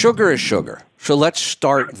 sugar is sugar. So let's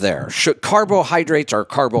start there. Carbohydrates are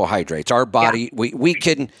carbohydrates. Our body, we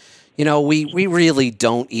can, We really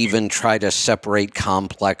don't even try to separate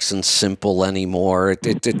complex and simple anymore.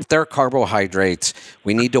 They're carbohydrates.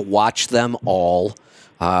 We need to watch them all.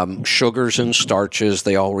 Sugars and starches,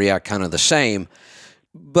 they all react kind of the same.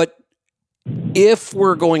 But if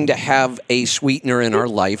we're going to have a sweetener in our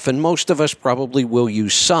life, and most of us probably will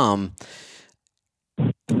use some,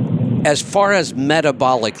 as far as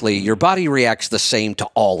metabolically, your body reacts the same to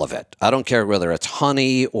all of it. I don't care whether it's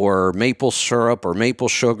honey or maple syrup or maple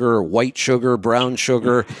sugar or white sugar, brown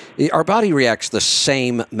sugar. Our body reacts the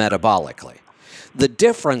same metabolically. The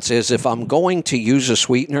difference is if I'm going to use a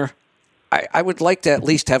sweetener, I would like to at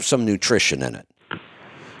least have some nutrition in it.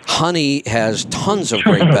 Honey has tons of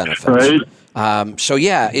great benefits. Right. So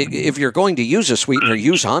yeah, if you're going to use a sweetener,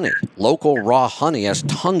 use honey. Local raw honey has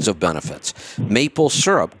tons of benefits. Maple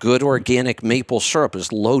syrup, good organic maple syrup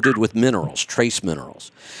is loaded with minerals, trace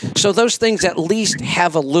minerals. So those things at least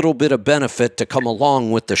have a little bit of benefit to come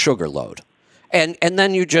along with the sugar load. And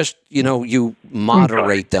then you just, you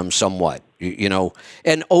moderate them somewhat,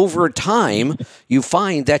 and over time you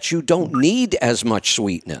find that you don't need as much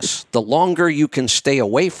sweetness. The longer you can stay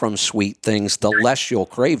away from sweet things, the less you'll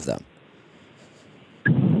crave them.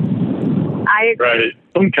 I agree. Right.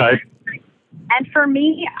 Okay. And for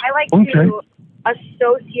me, I like to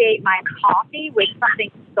associate my coffee with something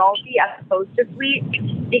salty as opposed to sweet,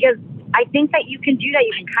 because I think that you can do that.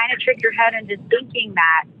 You can kind of trick your head into thinking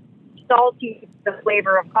that salty is the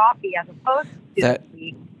flavor of coffee as opposed to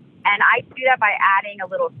sweet. And I do that by adding a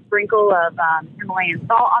little sprinkle of Himalayan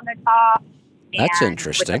salt on the top. That's and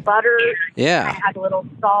interesting. With the butter, yeah, it has a little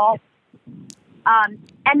salt.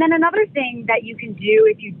 And then another thing that you can do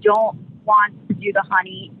if you don't want to do the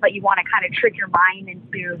honey, but you want to kind of trick your mind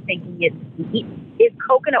into thinking it's sweet, is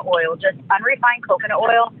coconut oil. Just unrefined coconut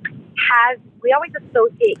oil we always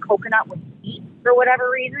associate coconut with sweet for whatever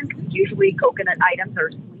reason, because usually coconut items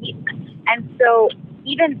are sweet. And so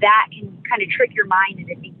even that can kind of trick your mind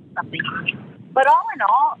into thinking something sweet. But all in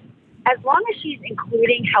all, as long as she's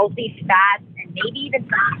including healthy fats and maybe even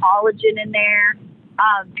some collagen in there,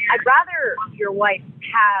 I'd rather your wife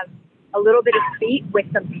have a little bit of sweet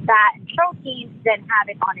with some fat and protein than have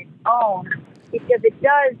it on its own, because it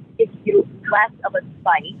does give you less of a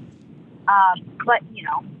spike. But,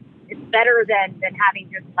 it's better than having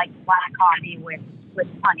just like black coffee with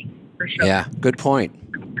honey, for sure. Yeah, good point.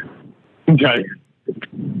 Okay.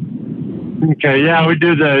 Okay, yeah, we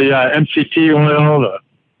do the MCT oil,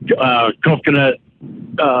 the coconut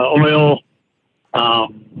oil,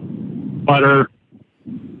 butter.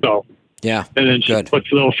 So yeah, and then she good. puts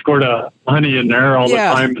a little squirt of honey in there all the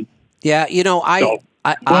time. Yeah,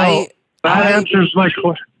 that answers my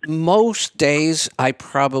question. Most days I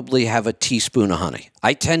probably have a teaspoon of honey.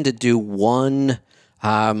 I tend to do one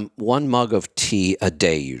mug of tea a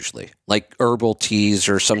day usually, like herbal teas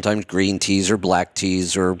or sometimes green teas or black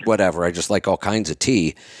teas or whatever. I just like all kinds of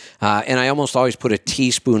tea, and I almost always put a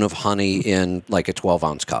teaspoon of honey in like a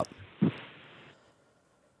 12-ounce cup.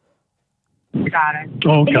 Got it.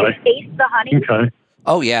 Okay. Can you taste the honey? Okay.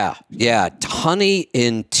 Oh, yeah. Yeah. Honey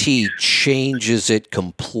in tea changes it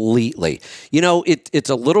completely. It's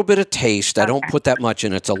a little bit of taste. I don't put that much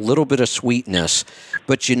in. It's a little bit of sweetness.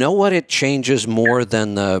 But you know what? It changes more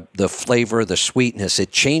than the flavor, the sweetness.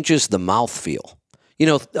 It changes the mouthfeel.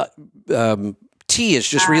 Tea is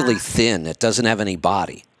just really thin. It doesn't have any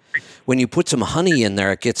body. When you put some honey in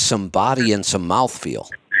there, it gets some body and some mouthfeel.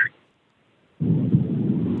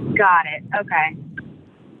 Got it. Okay.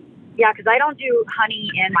 Yeah, because I don't do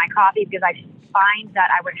honey in my coffee because I find that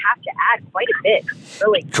I would have to add quite a bit.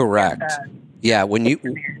 Really. Correct. Yeah, when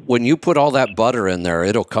you put all that butter in there,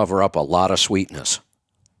 it'll cover up a lot of sweetness.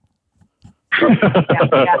 Yeah,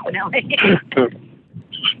 definitely.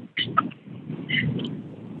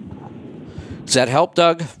 Does that help,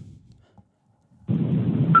 Doug?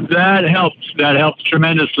 That helps. That helps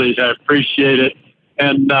tremendously. I appreciate it.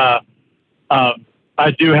 And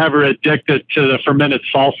I do have her addicted to the fermented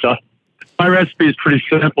salsa. My recipe is pretty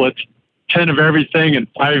simple. It's 10 of everything and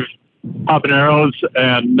 5 habaneros.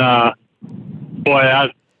 And boy,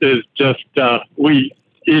 that is just, we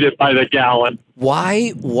eat it by the gallon.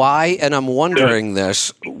 Why, and I'm wondering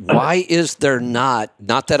this, why is there not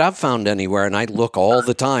that I've found anywhere, and I look all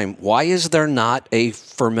the time, why is there not a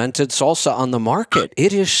fermented salsa on the market?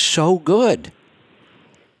 It is so good.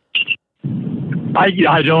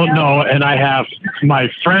 I don't know, and I have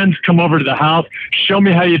my friends come over to the house, show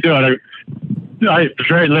me how you do it. I have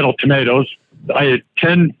very little tomatoes. I had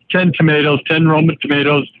 10 tomatoes, 10 Roman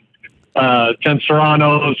tomatoes, 10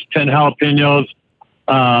 serranos, 10 jalapenos,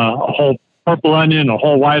 a whole purple onion, a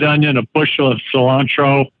whole white onion, a bushel of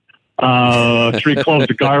cilantro, 3 cloves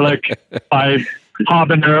of garlic, 5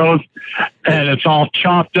 habaneros, and it's all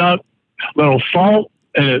chopped up, little salt,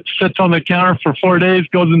 and it sits on the counter for 4 days,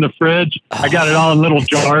 goes in the fridge. I got it all in little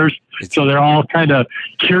jars, so they're all kind of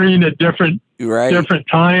curing at different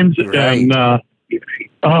times. Right.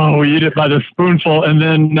 And we eat it by the spoonful, and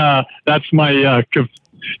then that's my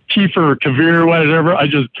kefir, kavir, whatever.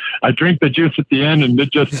 I drink the juice at the end, and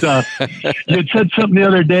it just. You had said something the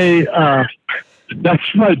other day. That's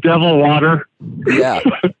my devil water. Yeah,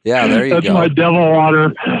 there you That's go. my devil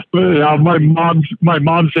water. My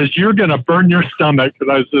mom says you're going to burn your stomach,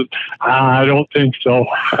 and I said, I don't think so.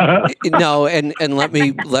 No, and let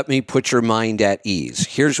me put your mind at ease.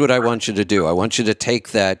 Here's what I want you to do. I want you to take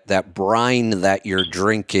that brine that you're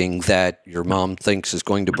drinking that your mom thinks is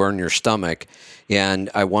going to burn your stomach, and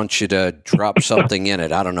I want you to drop something in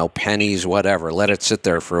it. I don't know, pennies, whatever. Let it sit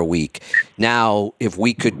there for a week. Now, if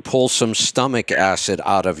we could pull some stomach acid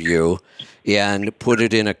out of you and put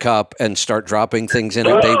it in a cup and start dropping things in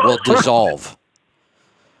it, they will dissolve.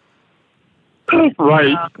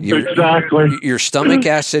 Right, exactly. Your stomach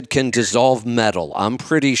acid can dissolve metal. I'm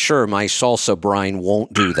pretty sure my salsa brine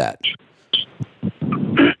won't do that.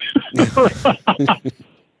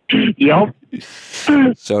 Yep.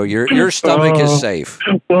 So your stomach is safe.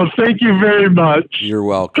 Well, thank you very much. You're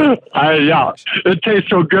welcome. It tastes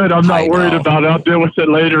so good. I'm not worried about it. I'll deal with it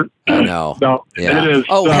later. I know. No, Yeah. it is.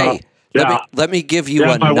 Oh, hey. Yeah. Let me give you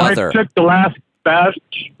My another. wife took the last batch.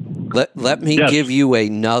 Let me give you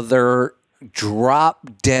another drop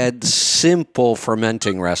dead simple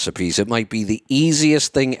fermenting recipes. It might be the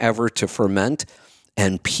easiest thing ever to ferment,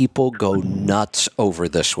 and people go nuts over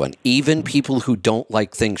this one. Even people who don't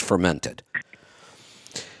like things fermented.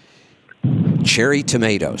 Cherry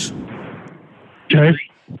tomatoes. Okay.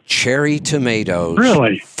 Cherry tomatoes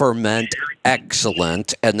Really? ferment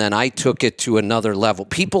excellent, and then I took it to another level.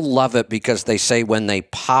 People love it because they say when they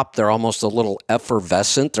pop, they're almost a little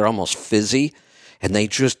effervescent, they're almost fizzy, and they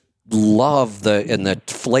just love and the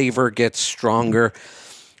flavor gets stronger.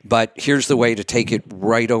 But here's the way to take it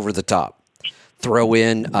right over the top. Throw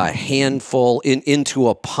in a handful into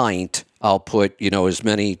a pint. I'll put, as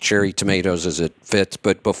many cherry tomatoes as it fits.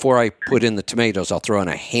 But before I put in the tomatoes, I'll throw in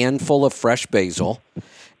a handful of fresh basil,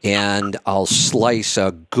 and I'll slice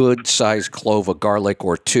a good-sized clove of garlic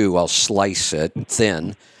or two. I'll slice it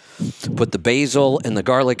thin. Put the basil and the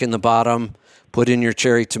garlic in the bottom. Put in your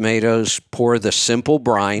cherry tomatoes. Pour the simple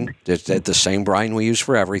brine, the same brine we use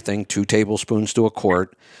for everything, 2 tablespoons to a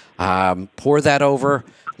quart. Pour that over.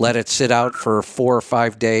 Let it sit out for 4 or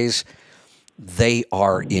 5 days. They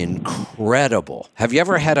are incredible. Have you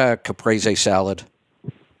ever had a caprese salad?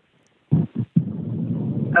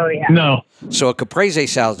 Oh, yeah. No. So a caprese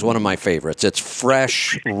salad is one of my favorites. It's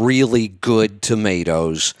fresh, really good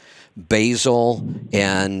tomatoes, basil,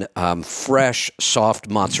 and fresh, soft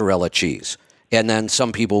mozzarella cheese. And then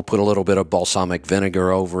some people put a little bit of balsamic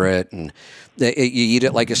vinegar over it, and you eat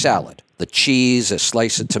it like a salad. The cheese, a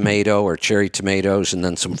slice of tomato or cherry tomatoes, and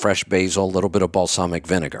then some fresh basil, a little bit of balsamic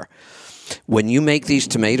vinegar. When you make these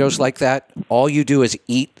tomatoes like that, all you do is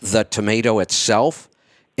eat the tomato itself,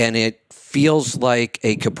 and it feels like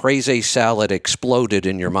a caprese salad exploded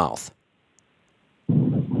in your mouth.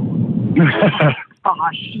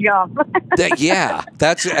 Gosh, yum.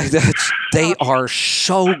 That's they are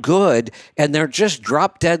so good, and they're just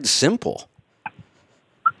drop dead simple.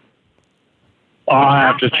 Oh, I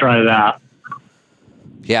have to try that.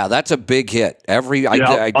 Yeah, that's a big hit.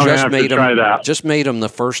 I just made them the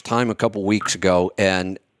first time a couple weeks ago,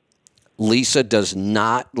 and Lisa does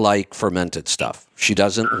not like fermented stuff. She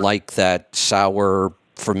doesn't like that sour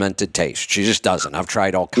fermented taste. She just doesn't. I've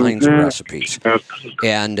tried all kinds of recipes.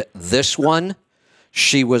 And this one,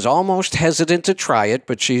 she was almost hesitant to try it,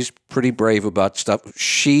 but she's pretty brave about stuff.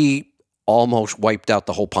 She almost wiped out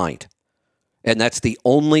the whole pint. And that's the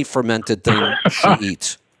only fermented thing she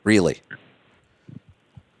eats, really.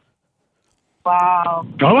 Wow.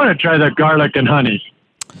 I want to try the garlic and honey.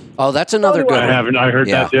 Oh, that's another good one. I haven't. I heard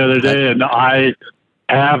that the other day, and I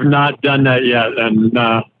have not done that yet. And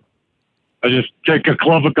I just take a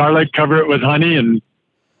clove of garlic, cover it with honey, and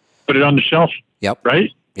put it on the shelf. Yep.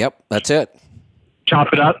 Right? Yep, that's it.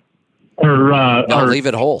 Chop it up, or leave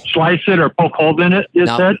it whole. Slice it, or poke holes in it. You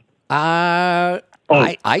said?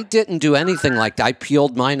 I didn't do anything like that. I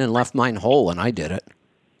peeled mine and left mine whole, and I did it.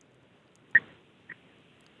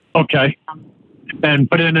 Okay.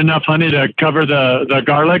 And put in enough honey to cover the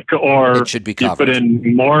garlic, or it should be covered. You put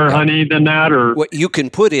in more honey than that, or well, you can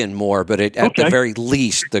put in more, but at the very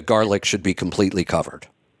least, the garlic should be completely covered.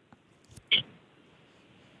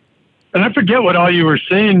 And I forget what all you were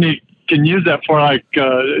saying. You can use that for, like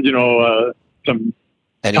some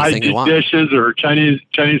Anything you want. dishes or Chinese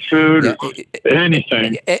food Yeah, or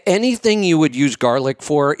anything. Anything you would use garlic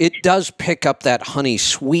for, it does pick up that honey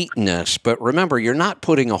sweetness. But remember, you're not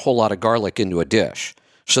putting a whole lot of garlic into a dish.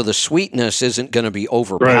 So the sweetness isn't going to be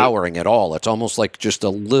overpowering at all. It's almost like just a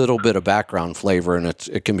little bit of background flavor, and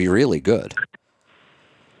it can be really good.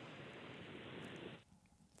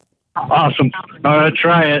 Awesome. All right,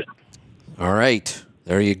 try it. All right.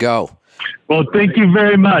 There you go. Well, thank you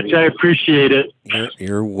very much. I appreciate it.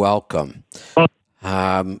 You're welcome.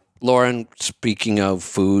 Lauren, speaking of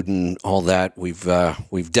food and all that,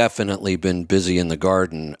 we've definitely been busy in the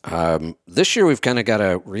garden. This year we've kind of got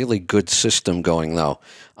a really good system going, though.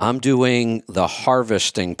 I'm doing the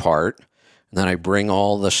harvesting part, and then I bring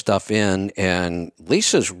all the stuff in, and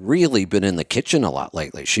Lisa's really been in the kitchen a lot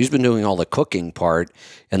lately. She's been doing all the cooking part,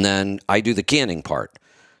 and then I do the canning part.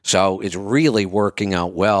 So it's really working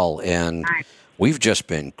out well, and we've just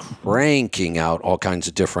been cranking out all kinds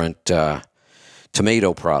of different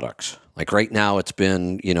tomato products. Like right now, it's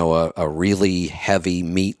been, a really heavy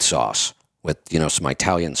meat sauce with, some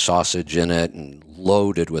Italian sausage in it and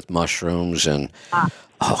loaded with mushrooms. And,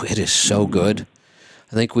 it is so good.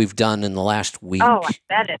 I think we've done in the last week. Oh, I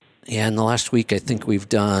bet it. Yeah, in the last week, I think we've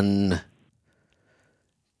done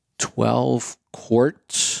 12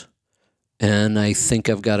 quarts. And I think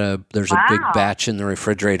there's a big batch in the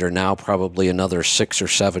refrigerator now, probably another 6 or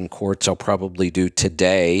 7 quarts I'll probably do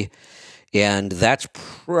today. And that's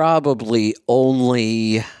probably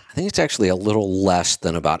I think it's actually a little less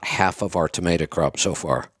than about half of our tomato crop so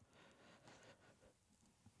far.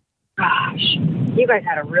 Gosh, you guys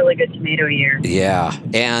had a really good tomato year. Yeah.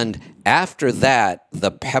 And after that, the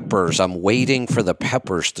peppers, I'm waiting for the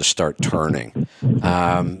peppers to start turning.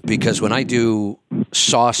 Because when I do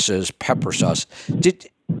sauces, pepper sauce,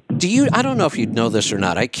 I don't know if you'd know this or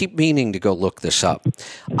not. I keep meaning to go look this up.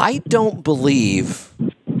 I don't believe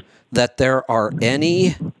that there are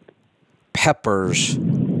any peppers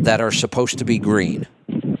that are supposed to be green.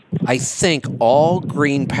 I think all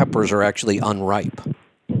green peppers are actually unripe.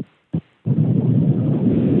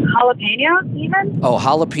 Jalapeno, even? Oh,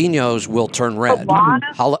 jalapenos will turn red.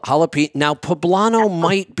 Poblano? Now, poblano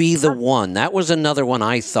might be the one. That was another one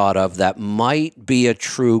I thought of that might be a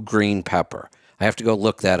true green pepper. I have to go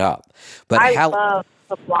look that up. But I love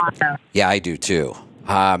poblano. Yeah, I do too.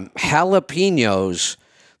 Jalapenos,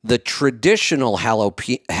 the traditional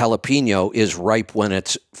jalapeno is ripe when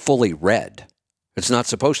it's fully red. It's not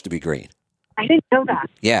supposed to be green. I didn't know that.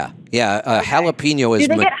 Yeah. Jalapeno is...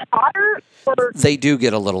 Do they get hotter? They do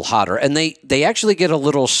get a little hotter. And they actually get a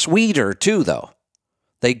little sweeter, too, though.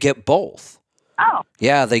 They get both. Oh.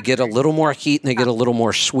 Yeah, they get a little more heat and they get a little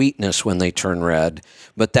more sweetness when they turn red.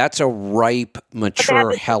 But that's a ripe,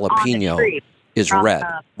 mature jalapeno is red.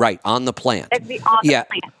 Right, on the plant. It'd be on the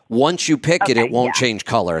plant. Once you pick it, it won't change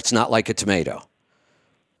color. It's not like a tomato.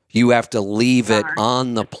 You have to leave it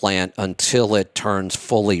on the plant until it turns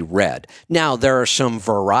fully red. Now, there are some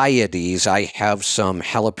varieties. I have some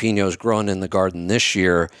jalapenos grown in the garden this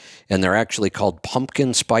year, and they're actually called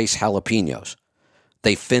pumpkin spice jalapenos.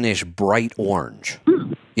 They finish bright orange.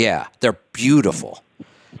 Yeah, they're beautiful.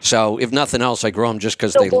 So, if nothing else, I grow them just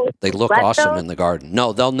because they look awesome in the garden.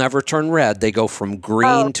 No, they'll never turn red. They go from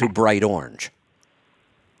green to bright orange.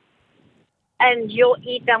 And you'll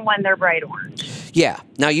eat them when they're bright orange. Yeah.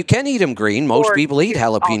 Now, you can eat them green. Most people eat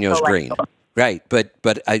jalapenos green. Right. But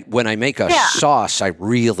when I make a sauce, I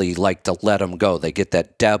really like to let them go. They get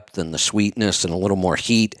that depth and the sweetness and a little more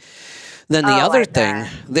heat. Then the other thing,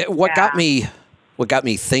 what got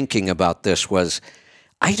me thinking about this was,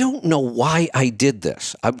 I don't know why I did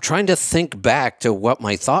this. I'm trying to think back to what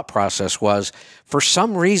my thought process was. For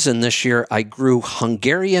some reason this year, I grew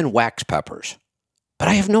Hungarian wax peppers. But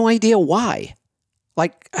I have no idea why.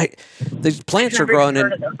 These plants are growing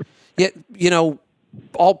in,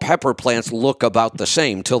 all pepper plants look about the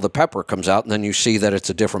same till the pepper comes out, and then you see that it's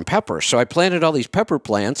a different pepper. So I planted all these pepper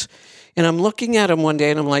plants, and I'm looking at them one day,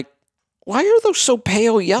 and I'm like, why are those so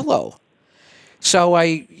pale yellow? So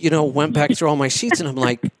I, went back through all my seeds, and I'm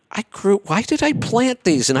like, why did I plant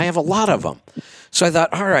these? And I have a lot of them. So I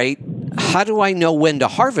thought, all right, how do I know when to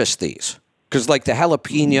harvest these? Because like the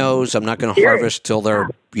jalapenos, I'm not going to harvest till they're,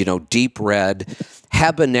 deep red.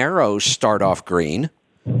 Habaneros start off green,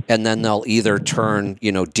 and then they'll either turn,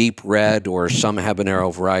 deep red, or some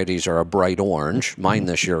habanero varieties are a bright orange. Mine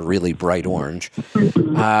this year are really bright orange.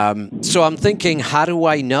 So I'm thinking, how do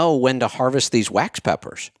I know when to harvest these wax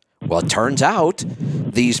peppers? Well, it turns out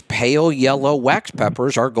these pale yellow wax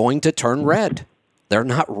peppers are going to turn red. They're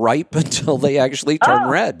not ripe until they actually turn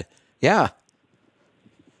red. Yeah.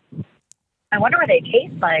 I wonder what they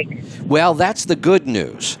taste like. Well, that's the good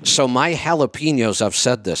news. So my jalapenos, I've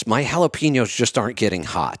said this, my jalapenos just aren't getting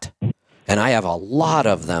hot. And I have a lot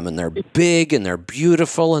of them, and they're big, and they're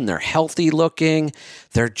beautiful, and they're healthy looking.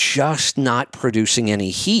 They're just not producing any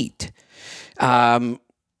heat.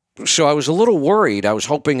 So I was a little worried. I was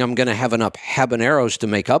hoping I'm going to have enough habaneros to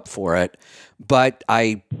make up for it. But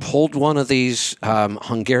I pulled one of these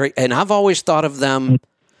Hungarian, and I've always thought of them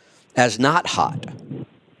as not hot.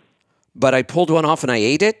 But I pulled one off and I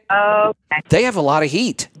ate it. Okay. They have a lot of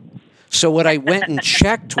heat. So what I went and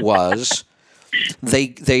checked was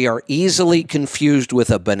they are easily confused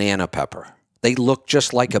with a banana pepper. They look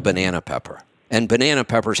just like a banana pepper. And banana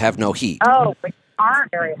peppers have no heat. Oh, but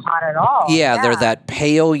aren't very hot at all. Yeah, they're that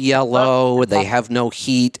pale yellow. They have no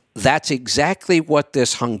heat. That's exactly what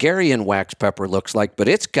this Hungarian wax pepper looks like, but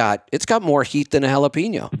it's got more heat than a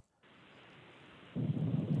jalapeno.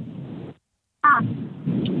 Huh.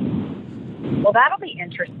 Well, that'll be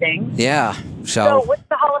interesting. Yeah. So with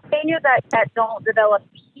the jalapenos that don't develop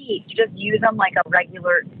heat, you just use them like a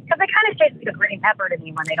regular, because they kind of taste like a green pepper to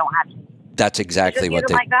me when they don't have heat. That's exactly you what just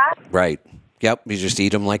they. use them like that? Right. Yep. You just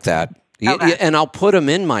eat them like that. Okay. And I'll put them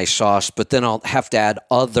in my sauce, but then I'll have to add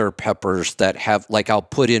other peppers that have, like, I'll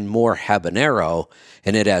put in more habanero,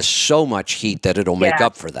 and it has so much heat that it'll make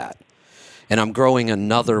up for that. And I'm growing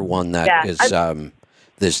another one that is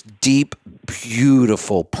this deep,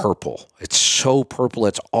 beautiful purple. It's so purple,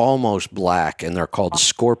 it's almost black, and they're called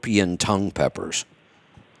scorpion tongue peppers.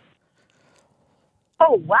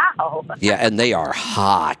 Oh, wow. Yeah, and they are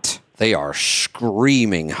hot. They are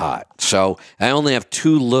screaming hot. So I only have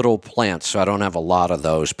 2 little plants, so I don't have a lot of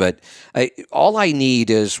those. But all I need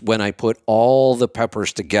is when I put all the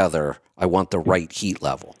peppers together, I want the right heat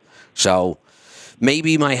level. So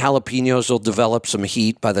maybe my jalapenos will develop some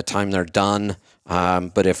heat by the time they're done.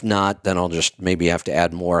 But if not, then I'll just maybe have to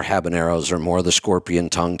add more habaneros or more of the scorpion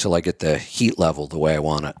tongue till I get the heat level the way I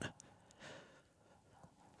want it.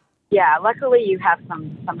 Yeah, luckily you have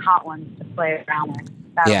some hot ones to play around with.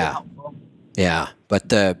 That'll be helpful. Yeah, but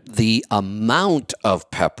the amount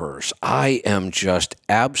of peppers, I am just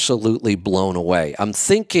absolutely blown away. I'm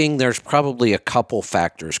thinking there's probably a couple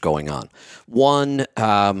factors going on. One,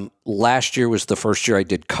 last year was the first year I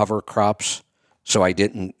did cover crops, so I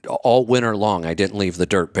didn't, all winter long, I didn't leave the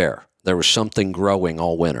dirt bare. There was something growing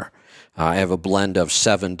all winter. I have a blend of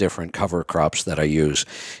 7 different cover crops that I use,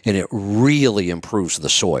 and it really improves the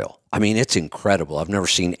soil. I mean, it's incredible. I've never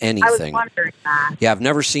seen anything. I was wondering that. Yeah, I've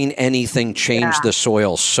never seen anything change the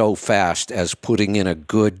soil so fast as putting in a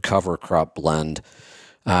good cover crop blend.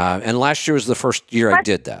 And last year was the first year I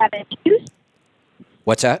did that.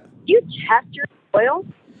 What's that? Do you test your soil?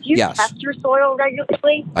 Do you Yes. test your soil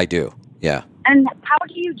regularly? I do, yeah. And how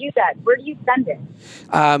do you do that? Where do you send it?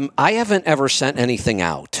 I haven't ever sent anything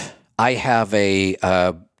out. I have a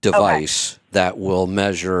device that will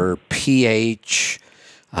measure pH,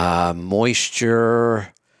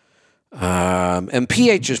 moisture, and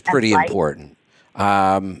pH is pretty important.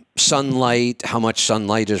 Sunlight, how much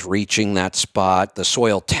sunlight is reaching that spot, the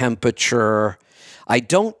soil temperature. I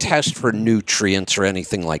don't test for nutrients or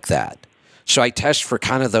anything like that. So I test for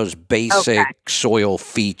kind of those basic soil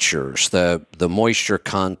features, the moisture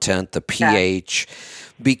content, the pH,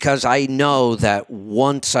 because I know that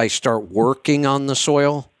once I start working on the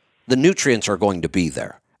soil, the nutrients are going to be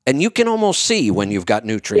there. And you can almost see when you've got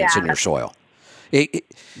nutrients in your soil.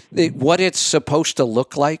 What it's supposed to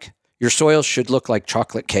look like, your soil should look like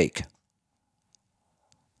chocolate cake.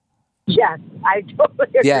 Yes, I totally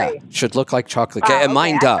agree. Yeah, should look like chocolate cake. And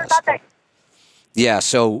mine does. Yeah,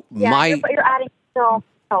 so you're adding some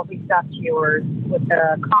healthy stuff to yours with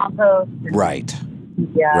the compost. Right.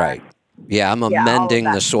 Yeah. Right. Yeah, I'm amending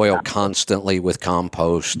the soil constantly with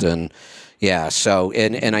compost. And so,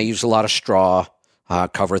 and I use a lot of straw,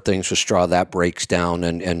 cover things with straw that breaks down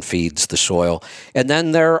and feeds the soil. And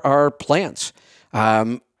then there are plants.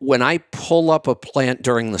 When I pull up a plant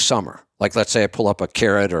during the summer, like let's say I pull up a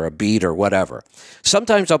carrot or a beet or whatever,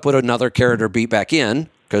 sometimes I'll put another carrot or beet back in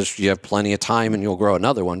because you have plenty of time and you'll grow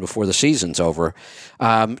another one before the season's over.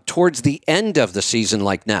 Towards the end of the season,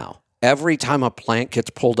 like now, every time a plant gets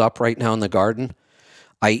pulled up right now in the garden,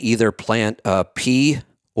 I either plant a pea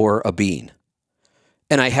or a bean.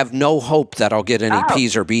 And I have no hope that I'll get any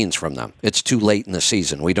peas or beans from them. It's too late in the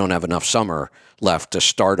season. We don't have enough summer left to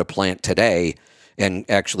start a plant today and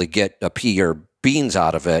actually get a pea or beans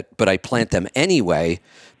out of it. But I plant them anyway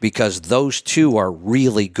because those two are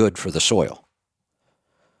really good for the soil.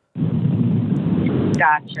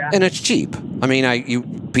 Gotcha. And it's cheap. I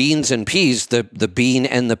mean, beans and peas, the bean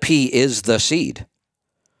and the pea is the seed.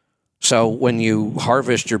 So when you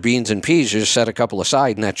harvest your beans and peas, you just set a couple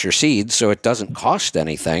aside, and that's your seeds, so it doesn't cost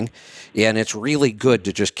anything. And it's really good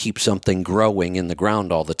to just keep something growing in the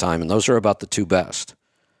ground all the time, and those are about the two best.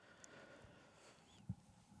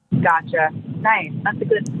 Gotcha. Nice. That's a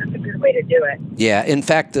good way to do it. Yeah. In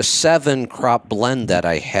fact, the 7-crop blend that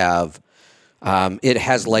I have, it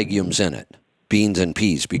has legumes in it, beans and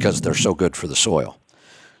peas, because they're so good for the soil.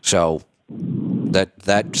 So that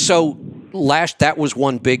was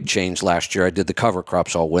one big change last year. I did the cover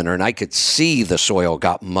crops all winter, and I could see the soil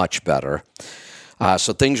got much better.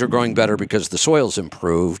 So things are growing better because the soil's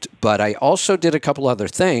improved. But I also did a couple other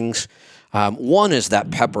things. One is that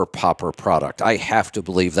pepper popper product. I have to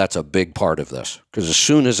believe that's a big part of this, because as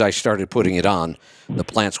soon as I started putting it on, the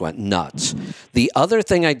plants went nuts. The other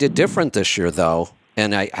thing I did different this year, though,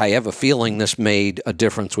 and I have a feeling this made a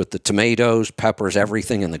difference with the tomatoes, peppers,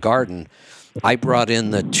 everything in the garden, I brought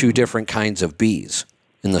in the 2 different kinds of bees.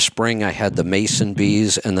 In the spring, I had the mason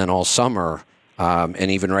bees, and then all summer,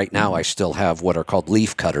 and even right now, I still have what are called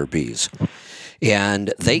leaf cutter bees.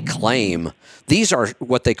 And they claim these are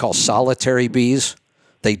what they call solitary bees.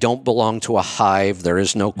 They don't belong to a hive. There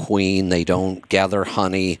is no queen. They don't gather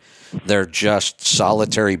honey. They're just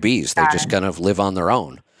solitary bees. They just kind of live on their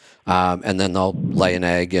own. And then they'll lay an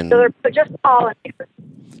egg. And so they're just pollinators.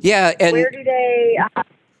 Yeah. And where do they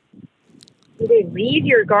leave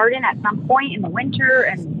your garden at some point in the winter,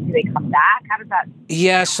 and do they come back? How does that?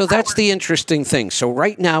 Yeah, so that's the interesting thing. So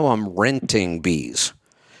right now I'm renting bees.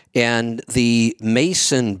 And the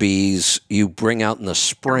mason bees you bring out in the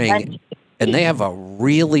spring, and they have a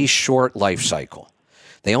really short life cycle.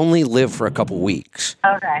 They only live for a couple weeks.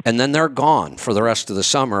 Okay. And then they're gone for the rest of the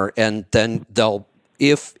summer. And then they'll,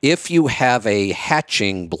 if you have a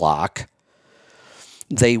hatching block,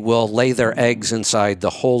 they will lay their eggs inside the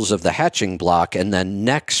holes of the hatching block. And then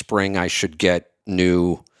next spring I should get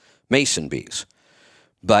new mason bees.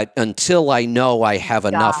 But until I know I have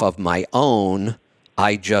enough of my own,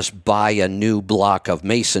 I just buy a new block of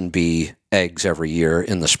mason bee eggs every year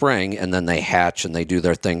in the spring, and then they hatch and they do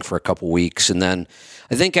their thing for a couple weeks. And then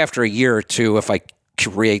I think after a year or two, if I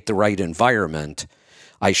create the right environment,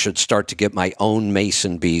 I should start to get my own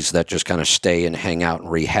mason bees that just kind of stay and hang out and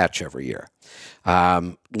rehatch every year.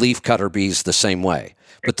 Leaf cutter bees the same way.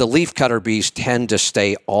 But the leaf cutter bees tend to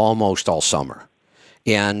stay almost all summer,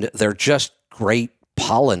 and they're just great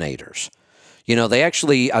pollinators. You know, they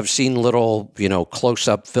actually, I've seen little,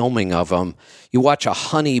 close-up filming of them. You watch a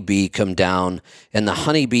honeybee come down, and the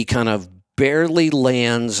honeybee kind of barely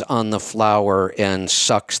lands on the flower and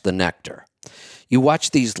sucks the nectar. You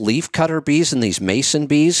watch these leaf cutter bees and these mason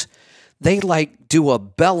bees, they do a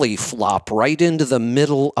belly flop right into the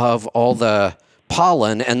middle of all the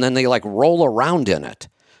pollen, and then they roll around in it.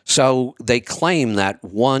 So they claim that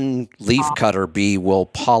one leaf cutter bee will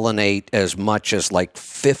pollinate as much as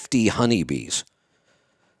 50 honeybees.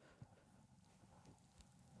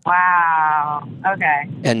 Wow. Okay.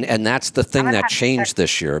 And that's the thing that changed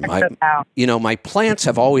this year. My plants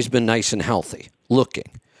have always been nice and healthy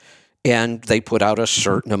looking, and they put out a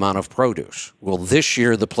certain amount of produce. Well, this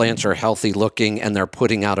year the plants are healthy looking, and they're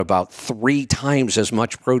putting out about 3 times as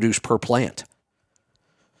much produce per plant.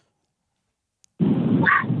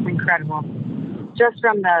 Incredible. Just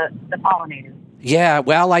from the pollinators. Yeah,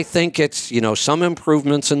 well, I think it's, some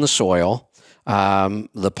improvements in the soil,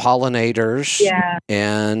 the pollinators,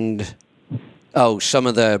 and, some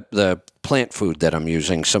of the plant food that I'm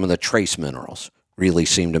using, some of the trace minerals really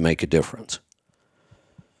seem to make a difference.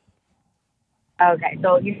 Okay,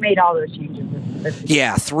 so you've made all those changes.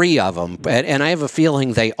 Yeah, 3 of them, and I have a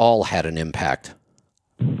feeling they all had an impact.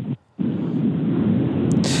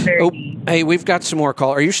 Hey, we've got some more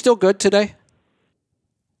calls. Are you still good today?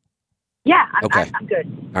 Yeah, okay. I'm good.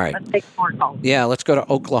 All right. Let's take more calls. Yeah, let's go to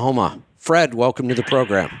Oklahoma. Fred, welcome to the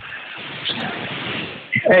program.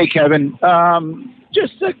 Hey, Kevin.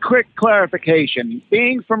 Just a quick clarification.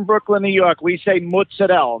 Being from Brooklyn, New York, we say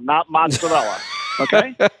mozzarella, not mozzarella.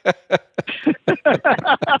 Okay?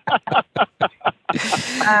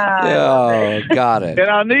 Got it.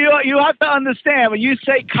 New York, you have to understand, when you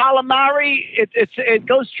say calamari, it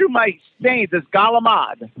goes through my veins. It's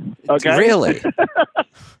galamad. Okay? Really?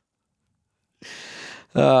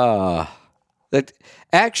 That's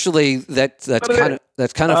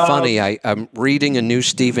kind of funny. I'm reading a new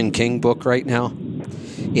Stephen King book right now.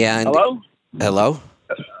 And Hello?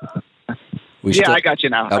 I got you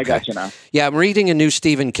now. Okay. I got you now. Yeah, I'm reading a new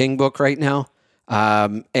Stephen King book right now.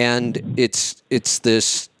 And it's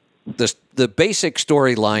this the basic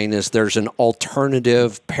storyline is there's an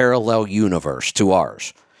alternative parallel universe to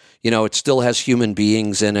ours. It still has human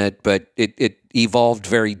beings in it, but it evolved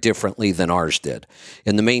very differently than ours did.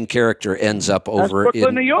 And the main character ends up over Brooklyn,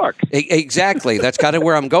 in New York. Exactly. That's kind of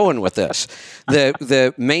where I'm going with this.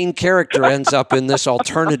 The main character ends up in this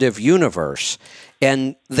alternative universe,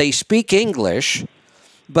 and they speak English,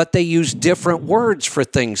 but they use different words for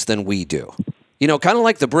things than we do. Kind of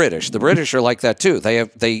like the British. The British are like that too.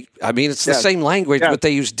 It's the same language, but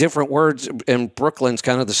they use different words, and Brooklyn's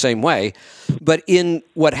kind of the same way. But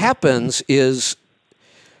what happens is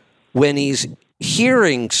when he's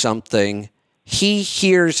hearing something, he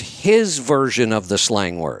hears his version of the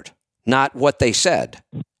slang word, not what they said.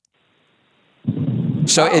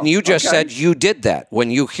 So, and you just said you did that. When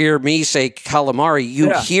you hear me say calamari,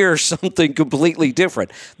 you hear something completely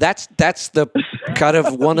different. That's the kind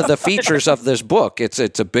of one of the features of this book.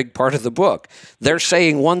 It's a big part of the book. They're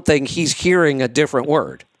saying one thing, he's hearing a different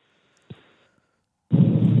word.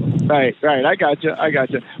 Right. I got you.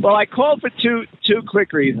 Well, I called for two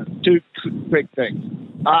quick reasons, two quick things.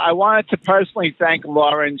 I wanted to personally thank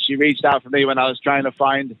Lauren. She reached out for me when I was trying to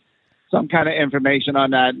find some kind of information on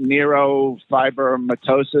that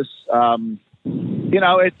neurofibromatosis.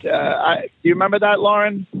 Do you remember that,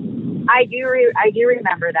 Lauren? I do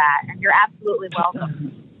remember that, and you're absolutely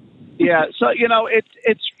welcome. Yeah, so you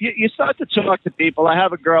start to talk to people. I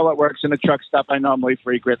have a girl that works in a truck stop I normally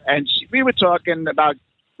frequent, and we were talking about,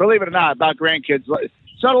 believe it or not, about grandkids, sort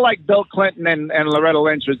of like Bill Clinton and Loretta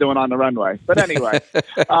Lynch was doing on the runway. But anyway.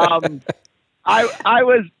 I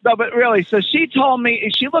was, no, but really, so she told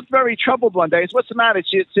me, she looked very troubled one day. What's the matter?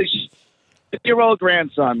 She said, 6-year-old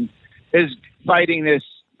grandson is battling this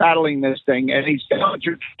thing, and he's going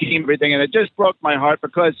through everything, and it just broke my heart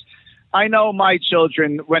because I know my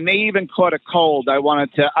children, when they even caught a cold, I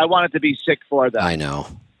wanted to be sick for them. I know.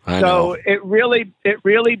 So it really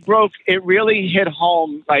hit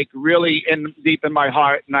home, like really deep in my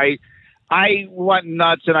heart, and I went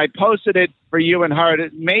nuts, and I posted it for you and her.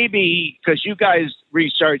 Maybe because you guys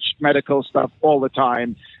research medical stuff all the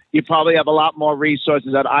time, you probably have a lot more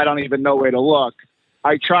resources that I don't even know where to look.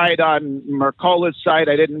 I tried on Mercola's site.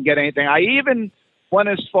 I didn't get anything. I even went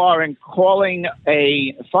as far in calling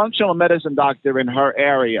a functional medicine doctor in her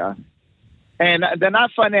area. And they're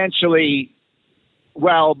not financially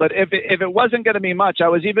well, but if it wasn't going to be much, I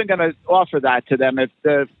was even going to offer that to them if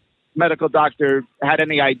the medical doctor had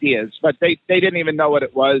any ideas, but they didn't even know what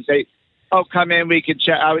it was. Come in, we could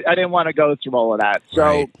check. I didn't want to go through all of that. So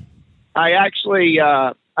right. I actually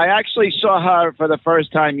saw her for the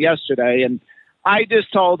first time yesterday, and I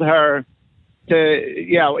just told her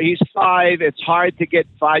he's 5. It's hard to get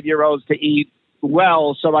 5-year-olds to eat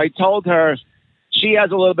well. So I told her she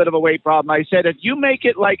has a little bit of a weight problem. I said, if you make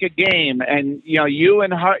it like a game and, you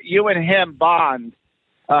and him bond,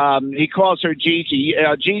 he calls her Gigi.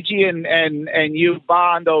 Gigi and you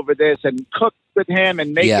bond over this and cook with him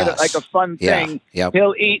and make it like a fun thing. Yep.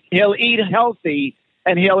 He'll eat healthy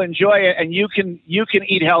and he'll enjoy it, and you can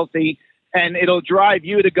eat healthy, and it'll drive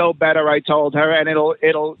you to go better. I told her, and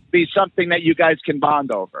it'll be something that you guys can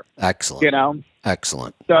bond over. Excellent.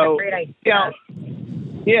 Excellent. So great idea.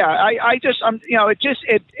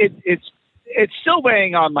 It's still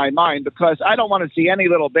weighing on my mind because I don't want to see any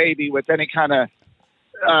little baby with any kind of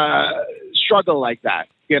struggle like that,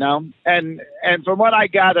 and from what I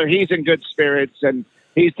gather, he's in good spirits, and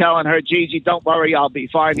he's telling her, Gigi, don't worry, I'll be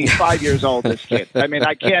fine. He's 5 years old, this kid. I mean,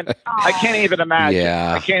 I can't even imagine.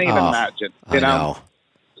 Yeah. I can't even imagine, I know.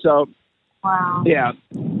 So, wow. Yeah.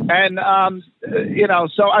 And,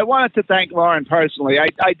 so I wanted to thank Lauren personally.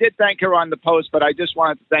 I did thank her on the post, but I just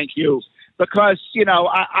wanted to thank you because,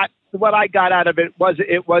 what I got out of it was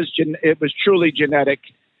truly genetic,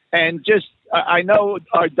 and just, I know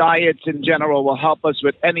our diets in general will help us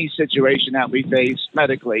with any situation that we face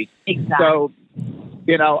medically. Exactly. So,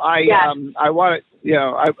 I want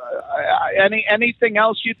to, anything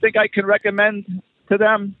else you think I can recommend to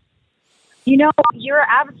them? You're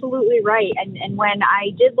absolutely right. And when I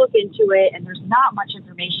did look into it, and there's not much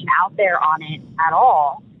information out there on it at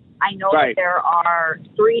all, I know that there are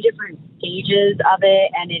 3 different stages of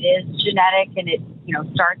it, and it is genetic, and it,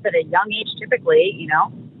 starts at a young age typically, he's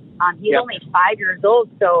only 5 years old.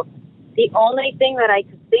 So the only thing that I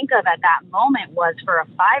could think of at that moment was for a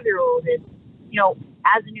 5-year-old is,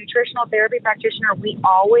 as a nutritional therapy practitioner, we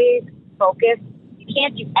always focus. You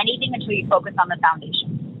can't do anything until you focus on the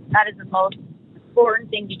foundation. That is the most important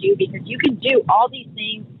thing to do, because you can do all these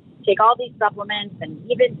things, take all these supplements and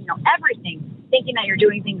even, everything, thinking that you're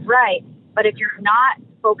doing things right. But if you're not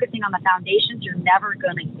focusing on the foundations, you're never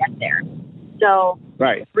going to get there. So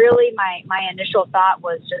really my initial thought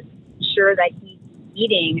was just ensure that he's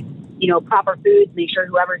eating, proper foods, make sure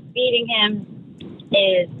whoever's feeding him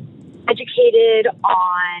is educated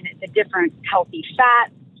on the different healthy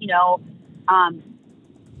fats,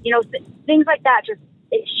 things like that. Just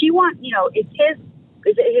if she wants, is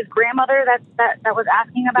it his grandmother that was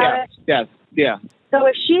asking about it? Yes. Yeah. So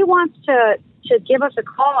if she wants to give us a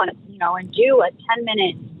call and do a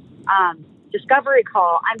 10-minute discovery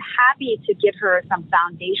call, I'm happy to give her some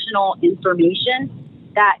foundational information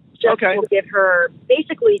that just will give her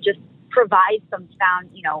basically just provide some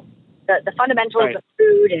the fundamentals of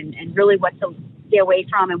food and really what to stay away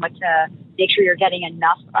from and what to make sure you're getting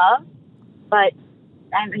enough of. But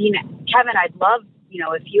I mean, Kevin, I'd love,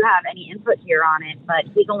 if you have any input here on it, but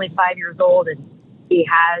he's only 5 years old and he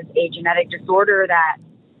has a genetic disorder that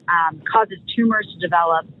causes tumors to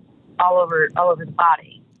develop all over the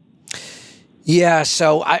body. Yeah,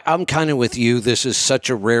 so I'm kind of with you. This is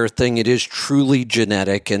such a rare thing. It is truly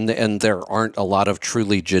genetic, and there aren't a lot of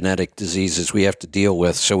truly genetic diseases we have to deal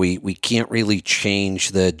with, so we can't really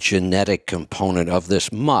change the genetic component of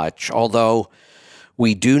this much, although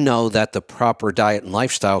we do know that the proper diet and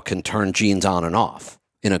lifestyle can turn genes on and off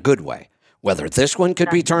in a good way. Whether this one could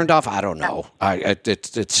be turned off, I don't know.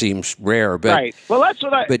 It seems rare. But, right. Well, that's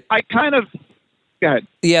what I kind of... Go ahead.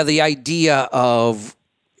 Yeah, the idea of,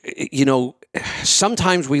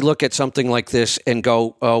 sometimes we look at something like this and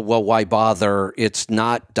go, oh, well, why bother? It's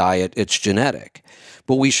not diet, it's genetic.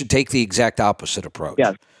 But we should take the exact opposite approach.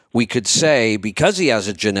 Yes. We could say, because he has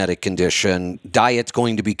a genetic condition, diet's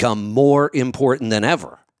going to become more important than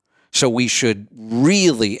ever. So we should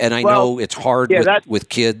really, and I know it's hard with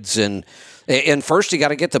kids, and first you got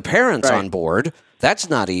to get the parents on board. That's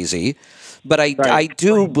not easy. But I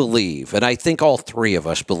do believe, and I think all three of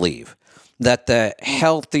us believe, that the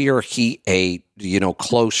healthier he ate,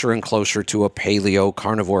 closer and closer to a paleo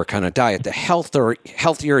carnivore kind of diet, the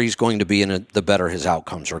healthier he's going to be, and the better his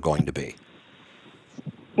outcomes are going to be.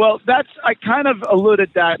 Well, I kind of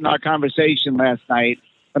alluded that in our conversation last night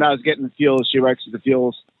when I was getting the fuel. She works at the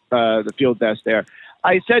fuel desk there.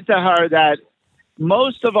 I said to her that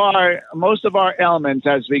most of our ailments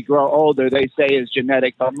as we grow older, they say, is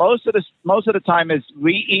genetic, but most of the time is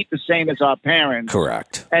we eat the same as our parents.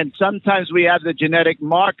 Correct. And sometimes we have the genetic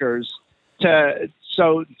markers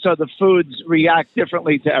so the foods react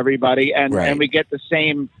differently to everybody, and we get the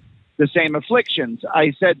same afflictions.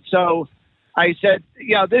 I said,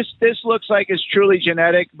 this looks like it's truly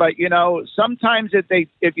genetic, but sometimes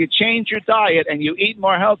if you change your diet and you eat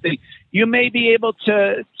more healthy, you may be able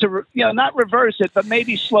to not reverse it, but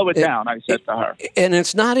maybe slow it down. I said to her, and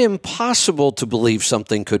it's not impossible to believe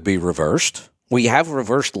something could be reversed. We have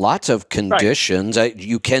reversed lots of conditions. Right.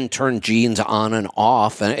 You can turn genes on and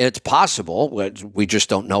off, and it's possible. We just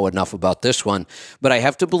don't know enough about this one. But I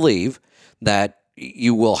have to believe that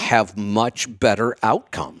you will have much better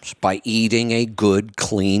outcomes by eating a good,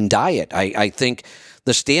 clean diet. I think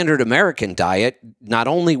the standard American diet, not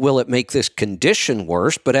only will it make this condition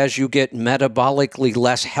worse, but as you get metabolically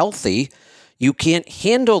less healthy, you can't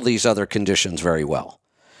handle these other conditions very well.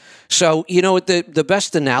 So, the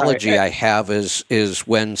best analogy I have is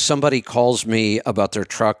when somebody calls me about their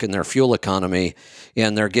truck and their fuel economy,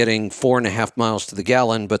 and they're getting 4.5 miles to the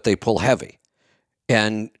gallon, but they pull heavy.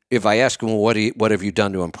 And if I ask them, well, what have you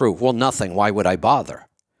done to improve? Well, nothing. Why would I bother?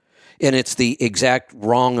 And it's the exact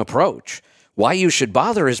wrong approach. Why you should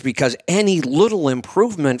bother is because any little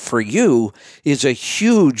improvement for you is a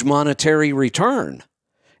huge monetary return.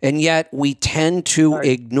 And yet we tend to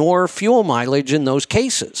ignore fuel mileage in those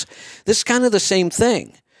cases. This is kind of the same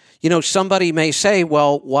thing. Somebody may say,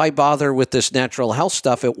 well, why bother with this natural health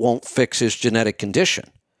stuff? It won't fix his genetic condition.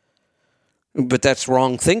 But that's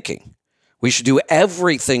wrong thinking. We should do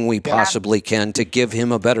everything we possibly can to give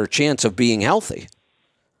him a better chance of being healthy.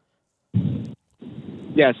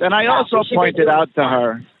 Yes, and I also pointed out to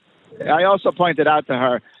her,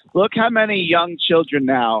 look how many young children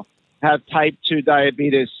now have type 2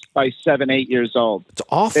 diabetes by 7, 8 years old. It's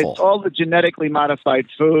awful. It's all the genetically modified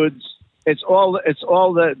foods. It's all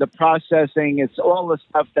the processing. It's all the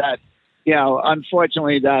stuff that,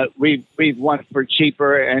 unfortunately, that we've won for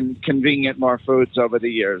cheaper and convenient more foods over the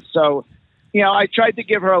years. So, I tried to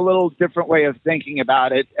give her a little different way of thinking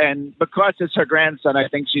about it. And because it's her grandson, I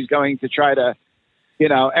think she's going to try to,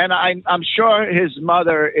 and I'm sure his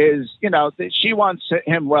mother is, she wants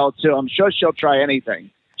him well, too. I'm sure she'll try anything.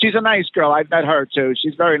 She's a nice girl. I've met her, too.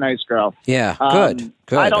 She's a very nice girl. Yeah, good.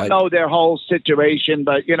 I don't know their whole situation,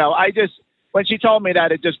 but, when she told me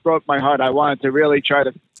that, it just broke my heart. I wanted to really try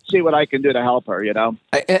to see what I can do to help her,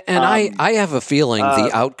 I have a feeling the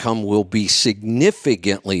outcome will be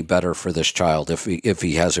significantly better for this child if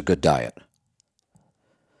he has a good diet.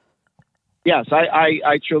 Yes,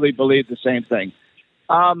 I truly believe the same thing.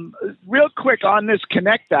 Real quick on this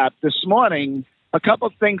Connect app this morning, a couple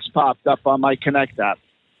of things popped up on my Connect app.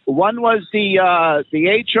 One was the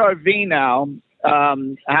HRV now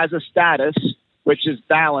has a status which is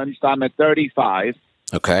balanced. I'm at 35.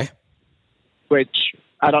 Okay. Which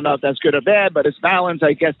I don't know if that's good or bad, but it's balanced.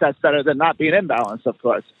 I guess that's better than not being imbalanced, of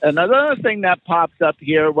course. Another thing that popped up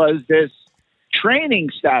here was this training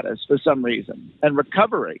status for some reason and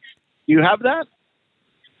recovery. Do you have that?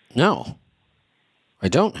 No, I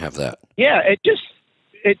don't have that. Yeah, it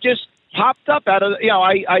just popped up out of,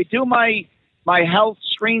 I do my health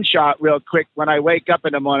screenshot real quick when I wake up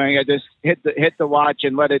in the morning. I just hit the watch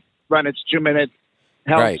and let it run its 2-minute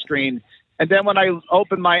health screen. And then when I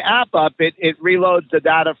open my app up, it reloads the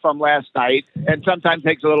data from last night, and sometimes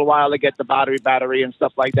takes a little while to get the battery and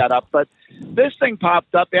stuff like that up. But this thing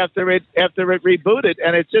popped up after it rebooted,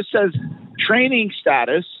 and it just says training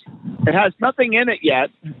status. It has nothing in it yet,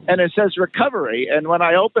 and it says recovery. And when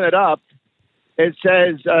I open it up, it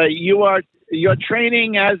says your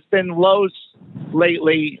training has been low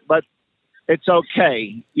lately, but it's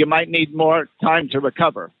okay. You might need more time to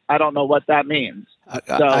recover. I don't know what that means.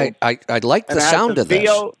 I like the sound of this.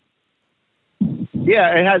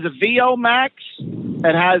 Yeah, it has a VO max.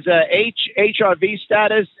 It has a HRV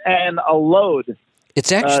status and a load.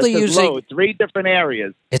 It's actually using load, 3 different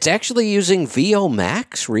areas. It's actually using VO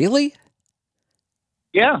max, really?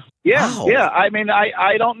 Yeah. Wow. Yeah. I mean,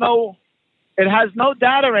 I don't know. It has no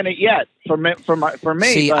data in it yet for me.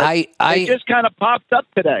 See, but it just kind of popped up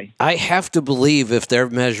today. I have to believe if they're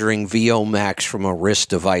measuring VO max from a wrist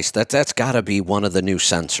device, that's got to be one of the new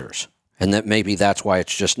sensors, and that maybe that's why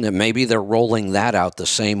it's just maybe they're rolling that out the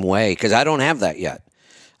same way because I don't have that yet,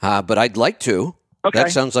 but I'd like to. Okay.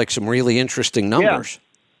 That sounds like some really interesting numbers.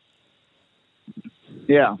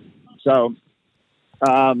 Yeah. So,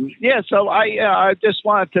 So I just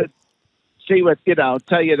wanted to see what,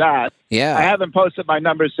 tell you that. Yeah. I haven't posted my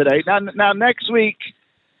numbers today. Now next week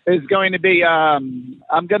is going to be, I'm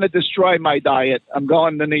going to destroy my diet. I'm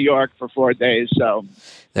going to New York for 4 days. So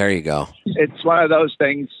there you go. It's one of those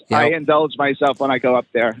things. Yep. I indulge myself when I go up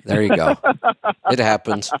there. There you go. It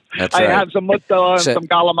happens. That's I right. have some mutto and some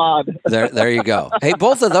galamad. There you go. Hey,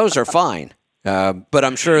 both of those are fine. But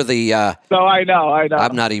I'm sure the... So I know.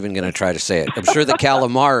 I'm not even going to try to say it. I'm sure the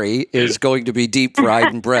calamari is going to be deep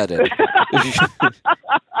fried and breaded.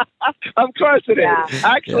 Of course it is.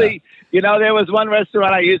 Actually, there was one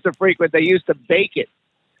restaurant I used to frequent. They used to bake it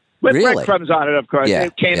with breadcrumbs on it, of course. Yeah,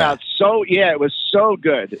 it came out it was so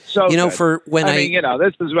good. So good. For when I mean,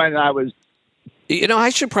 this is when I was... I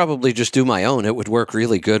should probably just do my own. It would work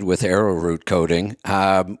really good with arrowroot coating.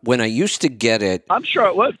 When I used to get it... I'm sure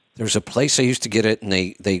it would. There was a place I used to get it, and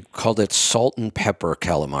they called it salt and pepper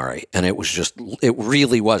calamari. And it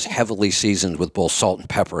really was heavily seasoned with both salt and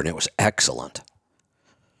pepper, and it was excellent.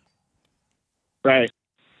 Right.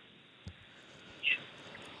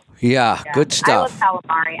 Yeah, good stuff. I love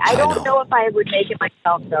calamari. I don't know if I would make it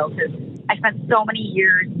myself, though, because I spent so many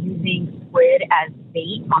years using squid as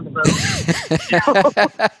bait on the boat. So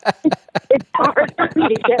it's hard for me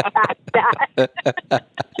to get past that.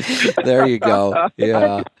 There you go.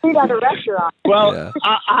 Yeah. Food at a restaurant. Well,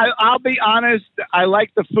 I'll be honest. I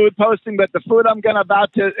like the food posting, but the food I'm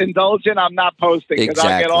about to indulge in, I'm not posting because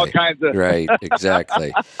I'll get all kinds of... Right,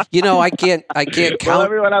 exactly. I can't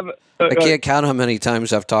count... I can't count how many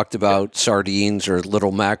times I've talked about sardines or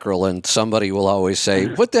little mackerel, and somebody will always say,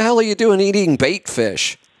 "What the hell are you doing eating bait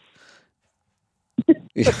fish?"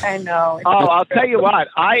 I know. Oh, I'll tell you what.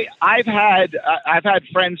 I've had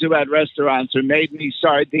friends who had restaurants who made me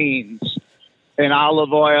sardines in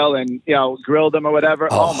olive oil and grilled them or whatever.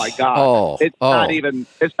 Oh my God! It's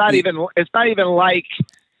not even like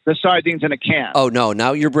the sardines in a can. Oh, no.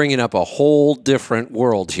 Now you're bringing up a whole different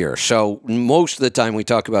world here. So most of the time we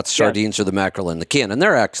talk about the sardines or the mackerel in the can, and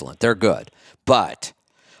they're excellent. They're good. But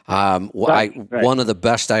one of the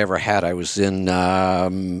best I ever had, I was in,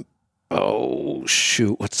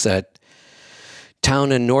 what's that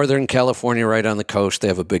town in Northern California right on the coast? They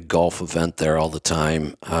have a big golf event there all the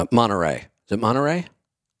time. Monterey. Is it Monterey?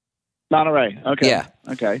 Monterey. Okay. Yeah.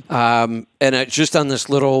 Okay. And it's just on this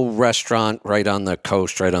little restaurant right on the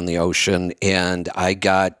coast, right on the ocean, and I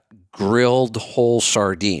got grilled whole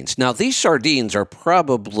sardines. Now, these sardines are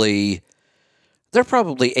probably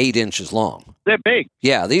 8 inches long. They're big.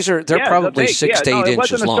 Yeah, they're probably 6 to 8 inches long. It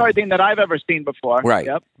wasn't a sardine that I've ever seen before. Right.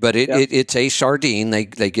 Yep. But it's a sardine. They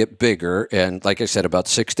get bigger, and like I said, about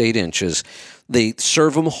 6 to 8 inches. They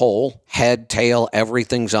serve them whole, head, tail,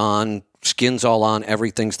 everything's on. Skin's all on,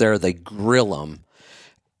 everything's there. They grill them.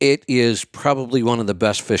 It is probably one of the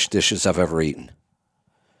best fish dishes I've ever eaten.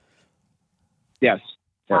 Yes.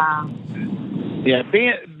 Wow. Yeah,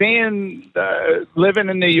 being living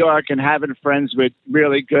in New York and having friends with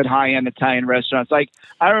really good high-end Italian restaurants. Like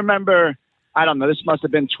I remember, I don't know, this must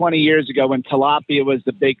have been 20 years ago when tilapia was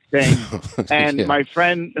the big thing. And Yeah. my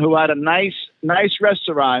friend who had a nice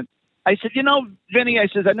restaurant, I said, Vinny, I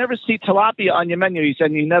said, I never see tilapia on your menu. He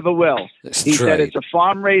said, you never will. That's He said, right. it's a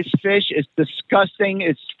farm-raised fish. It's disgusting.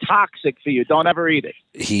 It's toxic for you. Don't ever eat it.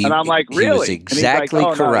 And I'm like, really? He was And he's exactly like,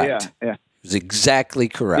 oh, no, correct. yeah. He was exactly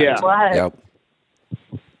correct. Yeah. What? Yep.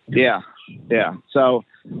 Yeah. So,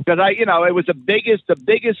 because it was the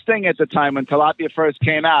biggest thing at the time when tilapia first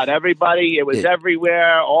came out. It was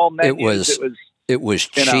everywhere, all menus. It was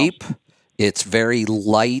cheap. It's very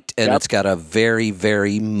light, and it's got a very,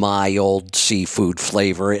 very mild seafood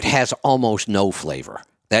flavor. It has almost no flavor.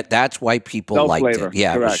 That's why people liked flavor. it.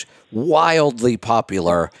 Yeah, Correct. it was wildly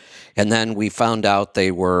popular. And then we found out they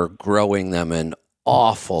were growing them in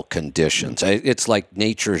awful conditions. It's like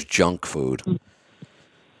nature's junk food.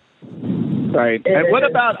 Right. And what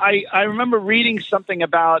about I remember reading something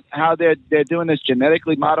about how they're doing this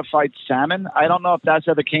genetically modified salmon. I don't know if that's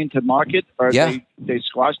ever came to market or if Yeah. they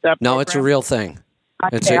squashed that program. No, it's a real thing.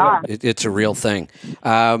 It's a real thing.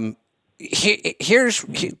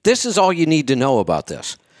 This is all you need to know about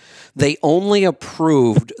this. They only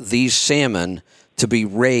approved these salmon to be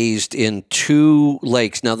raised in 2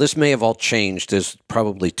 lakes. Now, this may have all changed. This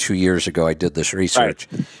probably 2 years ago I did this research.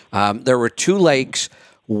 Right. There were 2 lakes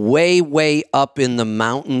way, way up in the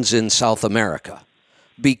mountains in South America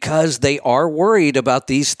because they are worried about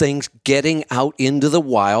these things getting out into the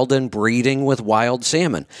wild and breeding with wild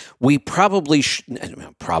salmon. We probably Yes,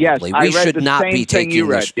 should the not same be thing taking you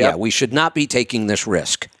read. this. Yep. Yeah, we should not be taking this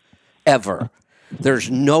risk ever.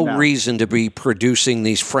 There's no reason to be producing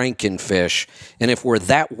these frankenfish. And if we're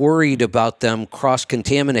that worried about them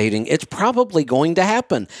cross-contaminating, it's probably going to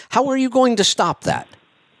happen. How are you going to stop that?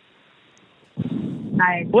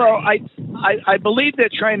 Well, I believe they're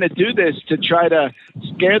trying to do this to try to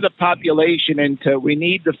scare the population into we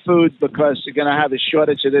need the food because you're going to have a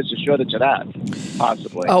shortage of this, a shortage of that,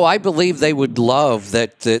 possibly. Oh, I believe they would love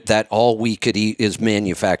that all we could eat is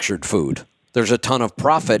manufactured food. There's a ton of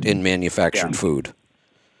profit in manufactured food.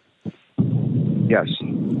 Yes.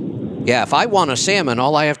 Yeah, if I want a salmon,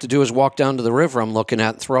 all I have to do is walk down to the river I'm looking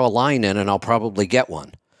at, throw a line in, and I'll probably get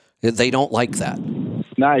one. They don't like that.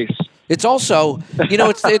 Nice. It's also,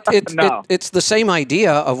 it's No. it's the same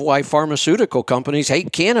idea of why pharmaceutical companies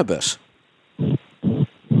hate cannabis.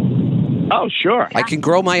 Oh, sure. I can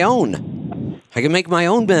grow my own. I can make my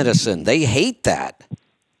own medicine. They hate that.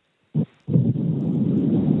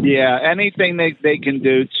 Yeah, anything they can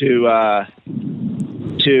do to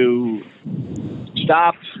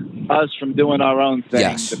stop us from doing our own thing,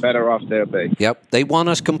 Yes. the better off they'll be. Yep. They want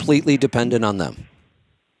us completely dependent on them.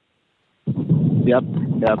 Yep.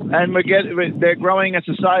 And they're growing a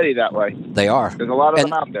society that way. They are. There's a lot of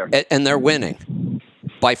them out there. And they're winning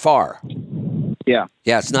by far. Yeah.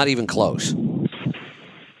 Yeah, it's not even close.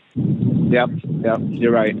 Yep.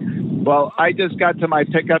 You're right. Well, I just got to my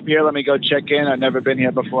pickup here. Let me go check in. I've never been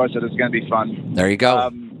here before, so it's going to be fun. There you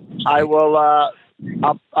go. I will.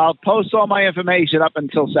 I'll post all my information up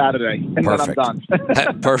until Saturday, and Perfect. then I'm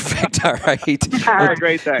done. Perfect. All right. Have a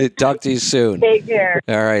great day. Talk to you soon. Take care.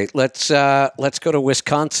 All right. Let's go to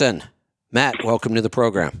Wisconsin. Matt, welcome to the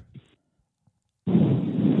program.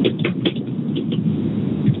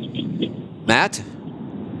 Matt?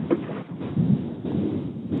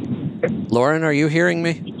 Lauren, are you hearing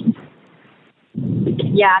me?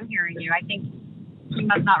 Yeah, I'm hearing you. I think you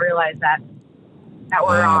must not realize that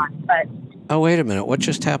we're on. But Oh, wait a minute. What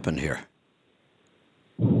just happened here?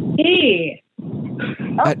 Hey,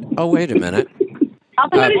 Wait a minute.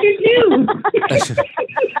 what did you do?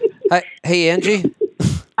 Hey, Angie.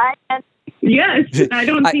 Yes, I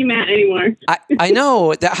don't see Matt anymore. I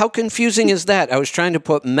know. How confusing is that? I was trying to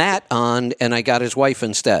put Matt on, and I got his wife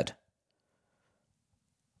instead.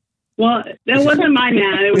 Well, that wasn't my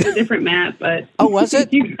Matt. It was a different Matt, but Oh, was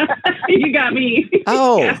it? you got me.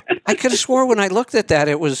 Oh, Yeah. I could have swore when I looked at that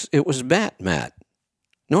it was Matt.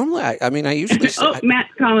 Normally, I usually say, Oh, Matt's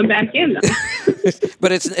calling back in.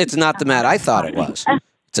 but it's not the Matt I thought it was.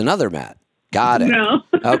 It's another Matt. Got it. No,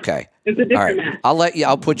 Okay. it's a All different right. Matt.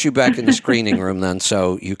 I'll put you back in the screening room then,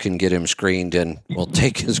 so you can get him screened and we'll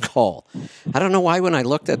take his call. I don't know why when I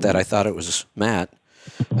looked at that I thought it was Matt.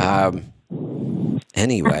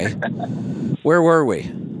 Anyway, where were we?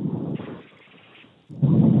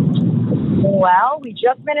 well, we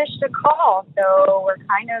just finished a call, so we're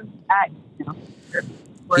kind of at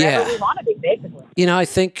wherever we want to be, basically. I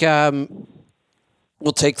think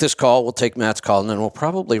we'll take this call. We'll take Matt's call, and then we'll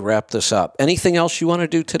probably wrap this up. Anything else you want to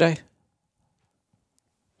do today?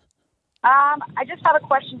 I just have a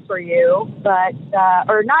question for you, but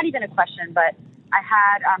or not even a question, but I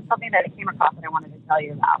had something that I came across that I wanted to tell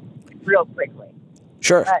you about real quickly.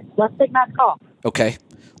 Sure. But let's take Matt's call. Okay.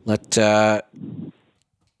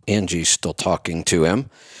 Angie's still talking to him.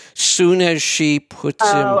 Soon as she puts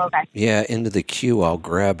him into the queue, I'll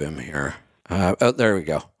grab him here. There we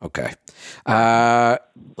go. Okay.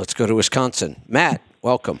 Let's go to Wisconsin. Matt,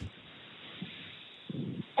 welcome.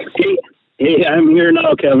 Hey, I'm here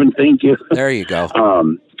now, Kevin. Thank you. There you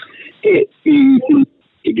go. Hey,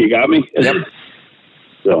 you got me? Yep.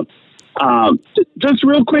 So, just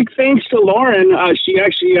real quick, thanks to Lauren. She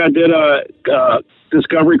actually did a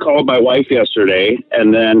discovery call with my wife yesterday,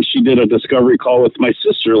 and then she did a discovery call with my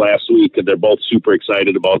sister last week, and they're both super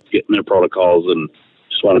excited about getting their protocols, and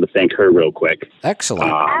just wanted to thank her real quick.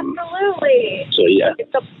 Excellent. Absolutely. So, yeah.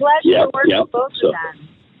 It's a pleasure to work with both of them.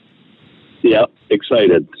 Yeah,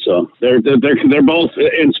 excited. So they're both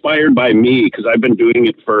inspired by me because I've been doing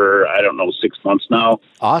it for 6 months now.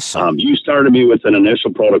 Awesome. You started me with an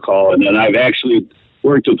initial protocol, and then I've actually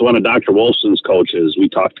worked with one of Dr. Wolfson's coaches. We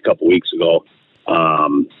talked a couple weeks ago,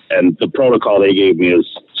 and the protocol they gave me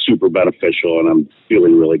is super beneficial, and I'm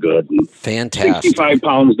feeling really good. And fantastic. 65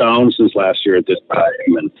 pounds down since last year at this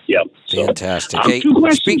time, and yeah. Fantastic. So, two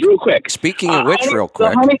questions, real quick. Speaking of which, real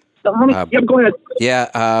quick. Yep, go ahead.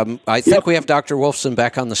 Yeah, I think we have Dr. Wolfson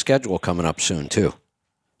back on the schedule coming up soon, too.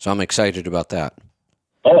 So I'm excited about that.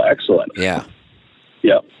 Oh, excellent. Yeah.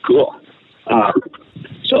 Yeah, cool.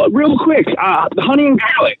 So real quick, the honey and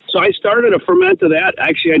garlic. So I started a ferment of that.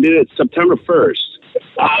 Actually, I did it September 1st.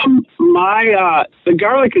 The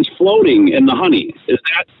garlic is floating in the honey. Is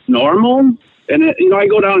that normal? And I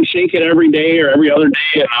go down and shake it every day or every other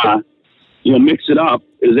day and, mix it up.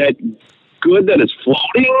 Is that good that it's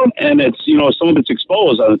floating and it's, some of it's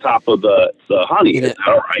exposed on the top of the honey? Is that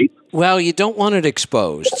all right? Well, you don't want it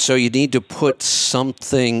exposed, so you need to put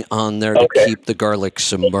something on there to keep the garlic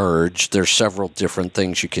submerged. There's several different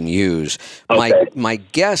things you can use. My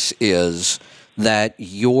guess is that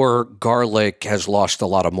your garlic has lost a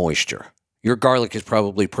lot of moisture. Your garlic is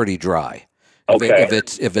probably pretty dry.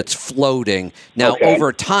 If it's floating. Now,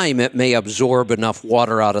 over time, it may absorb enough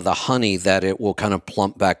water out of the honey that it will kind of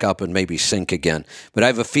plump back up and maybe sink again. But I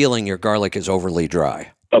have a feeling your garlic is overly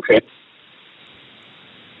dry. Okay.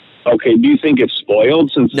 Do you think it's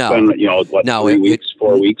spoiled since it's been,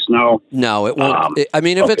 4 weeks now? No, it won't.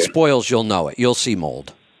 If it spoils, you'll know it. You'll see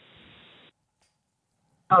mold.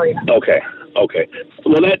 Oh, yeah. Okay.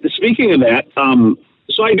 Well, speaking of that,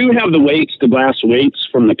 so I do have the glass weights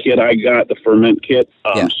from the kit I got, the ferment kit.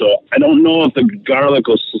 So I don't know if the garlic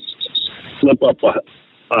will slip up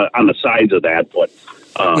on the sides of that, but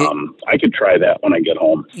I could try that when I get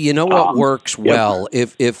home. You know what works well?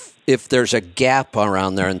 If there's a gap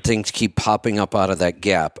around there and things keep popping up out of that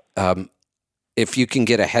gap, if you can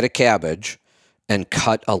get a head of cabbage and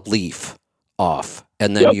cut a leaf off,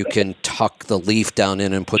 and then you can tuck the leaf down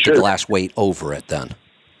in and put the glass weight over it then.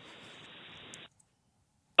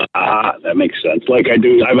 That makes sense. Like I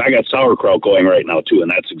do, I got sauerkraut going right now too, and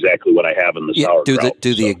that's exactly what I have in the sauerkraut.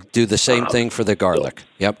 Do the same thing for the garlic.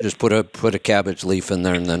 Yep, just put a cabbage leaf in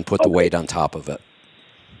there, and then put the weight on top of it.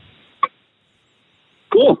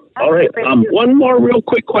 Cool. All right. One more real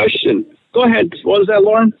quick question. Go ahead. What was that,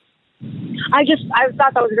 Lauren? I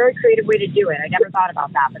thought that was a very creative way to do it. I never thought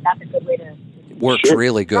about that, but that's a good way to. Works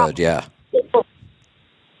really good. Yeah.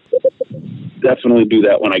 Definitely do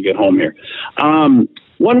that when I get home here.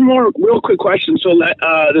 One more real quick question. So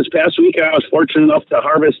this past weekend, I was fortunate enough to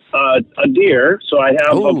harvest a deer. So I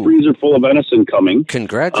have a freezer full of venison coming.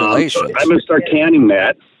 Congratulations. So I'm going to start canning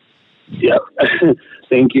that. Yep.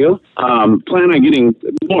 Thank you. Plan on getting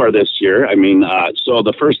more this year. So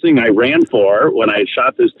the first thing I ran for when I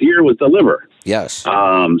shot this deer was the liver. Yes. So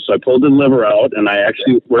I pulled the liver out, and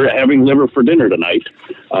we're having liver for dinner tonight,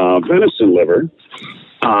 venison liver.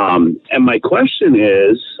 And my question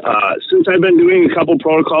is, since I've been doing a couple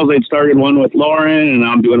protocols, I'd started one with Lauren, and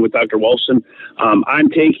I'm doing with Dr. Wolfson. I'm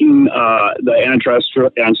taking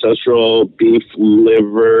the ancestral beef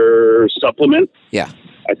liver supplement. Yeah.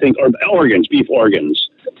 I think, or beef organs.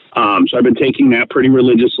 So I've been taking that pretty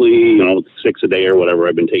religiously, 6 a day or whatever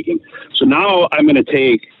I've been taking. So now I'm going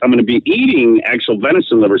to be eating actual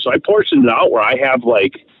venison liver. So I portioned it out where I have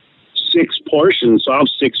 6 portions. So I have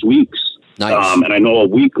 6 weeks. Nice. And I know I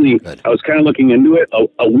was kind of looking into it,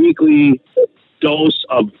 a weekly dose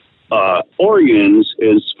of organs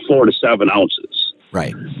is 4 to 7 ounces.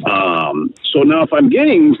 Right. So now if I'm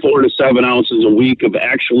getting 4 to 7 ounces a week of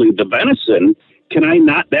actually the venison, can I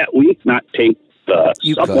not take the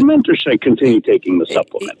You supplement, or should I continue taking the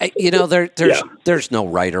supplement? There's no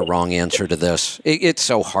right or wrong answer to this. It's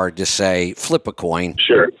so hard to say. Flip a coin.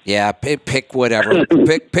 Sure. Yeah, pick whatever.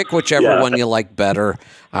 pick whichever one you like better.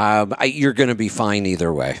 You're going to be fine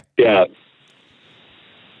either way. Yeah.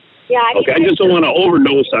 Yeah. Okay, I just don't want to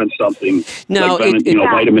overdose on something. No, like,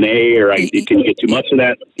 vitamin A, or can you get too much of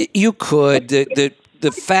that? You could.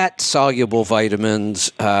 The fat-soluble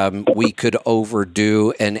vitamins we could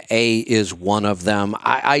overdo, and A is one of them.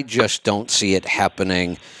 I just don't see it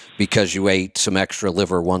happening because you ate some extra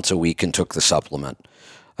liver once a week and took the supplement.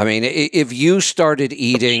 I mean, if you started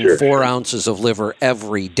eating 4 ounces of liver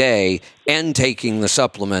every day and taking the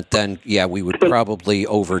supplement, then, yeah, we would probably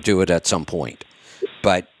overdo it at some point.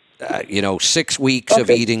 But, 6 weeks of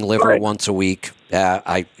eating liver once a week,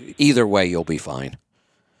 either way, you'll be fine.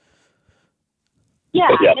 Yeah,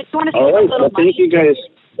 and if you want to save a little money, thank you guys.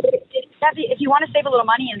 If you want to save a little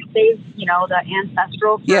money and save, the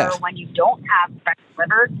ancestral for when you don't have fresh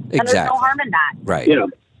liver, then there's no harm in that. Right. Yeah.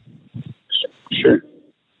 Sure.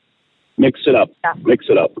 Mix it up. Yeah. Mix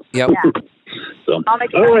it up. Yep. Yeah. So, I'll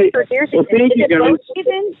make all right. So seriously, Well, thank you, guys.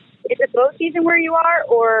 Is it bow season where you are,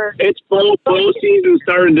 or? It's bow season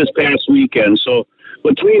started this past weekend. So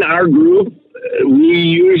between our group, we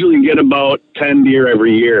usually get about 10 deer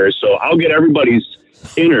every year. So I'll get everybody's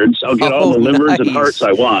innards. I'll get all the livers and hearts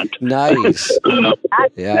I want. Nice.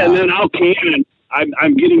 Yeah. And then I'll can.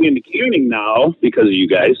 I'm getting into canning now because of you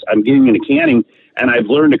guys. I'm getting into canning, and I've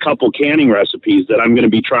learned a couple canning recipes that I'm going to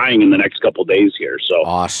be trying in the next couple days here. So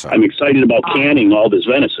awesome. I'm excited about canning all this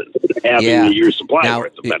venison, having a year's supply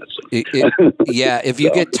worth of venison. If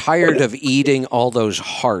you get tired of eating all those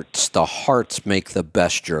hearts, the hearts make the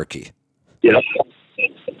best jerky. Yep.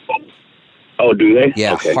 Oh, do they?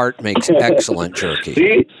 Yeah, okay. Heart makes excellent jerky.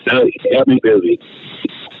 See? Got me busy.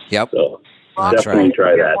 Yep. So that's definitely right.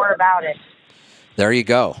 try that. More about it. There you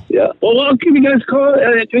go. Yeah. Well, I'll give you guys a call.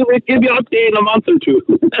 Give you an update in a month or two.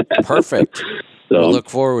 Perfect. So, we'll look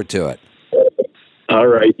forward to it. All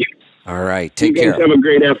right. All right. Take you guys care. Have a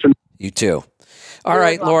great afternoon. You too. All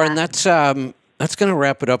right, Lauren. That's going to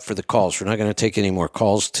wrap it up for the calls. We're not going to take any more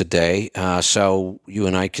calls today, so you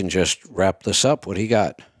and I can just wrap this up. What do you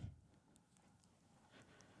got?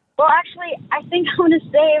 Well, actually, I think I'm going to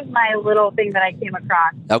save my little thing that I came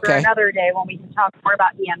across for another day when we can talk more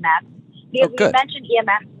about EMS. Because we mentioned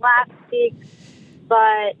EMS last week,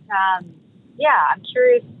 but I'm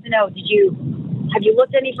curious to know, have you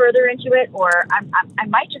looked any further into it, or I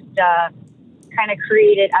might just kind of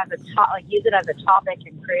create it as use it as a topic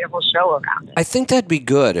and create a whole show around it. I think that'd be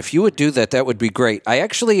good. If you would do that, that would be great. I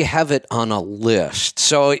actually have it on a list.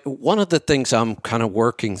 So one of the things I'm kind of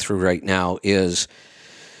working through right now is,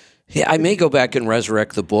 I may go back and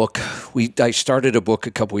resurrect the book. I started a book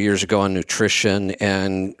a couple years ago on nutrition,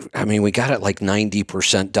 and we got it like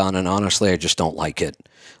 90% done, and honestly, I just don't like it.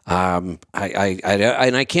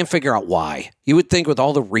 I can't figure out why. You would think with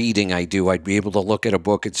all the reading I do, I'd be able to look at a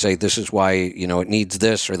book and say, this is why, it needs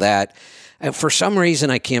this or that. And for some reason,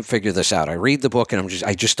 I can't figure this out. I read the book and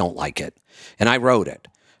I just don't like it. And I wrote it.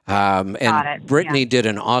 And Brittany did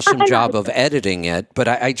an awesome job of editing it, but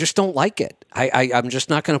I just don't like it. I'm just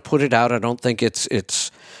not going to put it out. I don't think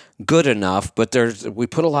it's good enough, but we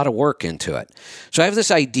put a lot of work into it. So I have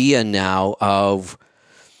this idea now of,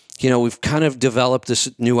 we've kind of developed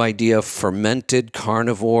this new idea of fermented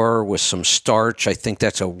carnivore with some starch. I think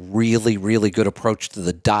that's a really, really good approach to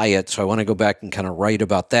the diet. So I want to go back and kind of write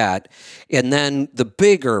about that. And then the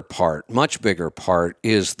bigger part, much bigger part,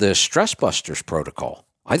 is the Stress Busters protocol.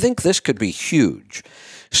 I think this could be huge.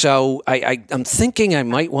 So I'm thinking I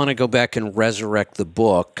might want to go back and resurrect the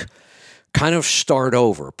book, kind of start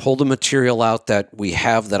over, pull the material out that we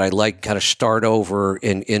have that I like, kind of start over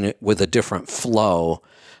in it with a different flow.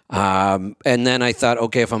 And then I thought,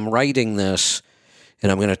 okay, if I'm writing this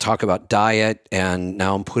and I'm going to talk about diet and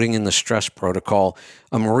now I'm putting in the stress protocol,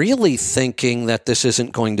 I'm really thinking that this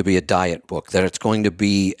isn't going to be a diet book, that it's going to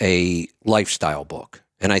be a lifestyle book.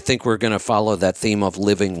 And I think we're going to follow that theme of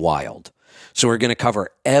living wild. So we're going to cover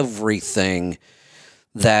everything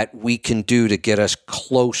that we can do to get us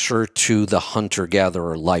closer to the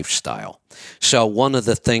hunter-gatherer lifestyle. So one of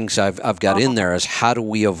the things I've got in there is how do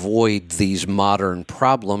we avoid these modern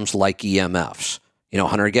problems like EMFs?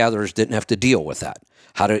 Hunter-gatherers didn't have to deal with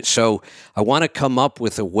that. So I want to come up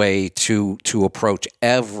with a way to approach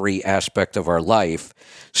every aspect of our life.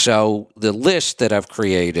 So the list that I've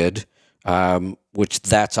created, which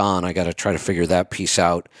that's on, I got to try to figure that piece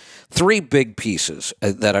out. 3 big pieces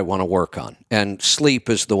that I want to work on. And sleep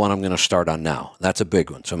is the one I'm going to start on now. That's a big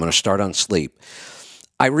one. So I'm going to start on sleep.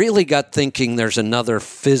 I really got thinking there's another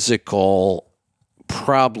physical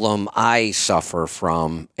problem I suffer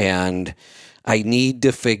from, and I need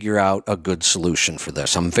to figure out a good solution for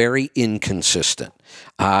this. I'm very inconsistent,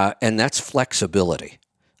 and that's flexibility.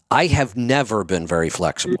 I have never been very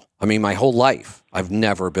flexible. I mean, my whole life, I've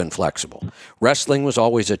never been flexible. Wrestling was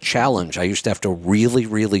always a challenge. I used to have to really,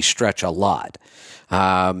 really stretch a lot.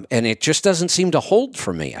 And it just doesn't seem to hold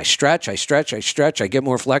for me. I stretch, I get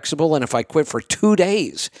more flexible. And if I quit for 2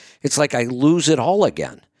 days, it's like I lose it all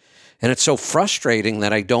again. And it's so frustrating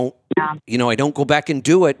that I don't go back and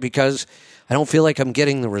do it because I don't feel like I'm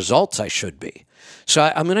getting the results I should be. So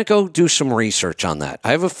I'm going to go do some research on that.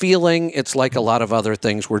 I have a feeling it's like a lot of other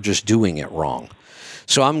things, we're just doing it wrong.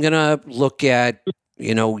 So I'm going to look at,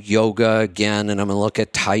 yoga again, and I'm going to look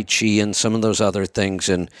at Tai Chi and some of those other things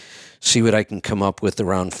and see what I can come up with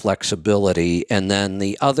around flexibility. And then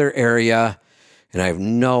the other area, and I have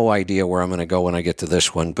no idea where I'm going to go when I get to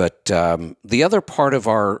this one, but the other part of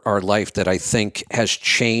our life that I think has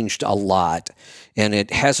changed a lot, and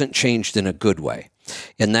it hasn't changed in a good way,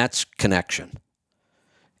 and that's connection.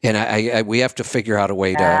 And we have to figure out a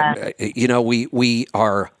way to, we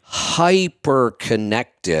are hyper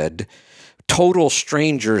connected. Total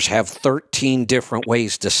strangers have 13 different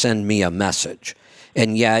ways to send me a message,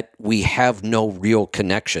 and yet we have no real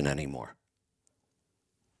connection anymore.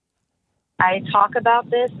 I talk about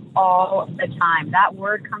this all the time. That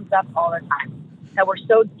word comes up all the time, that we're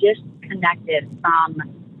so disconnected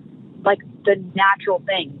from like the natural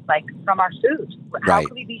things, like from our food. How Right.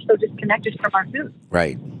 can we be so disconnected from our food?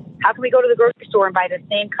 Right. How can we go to the grocery store and buy the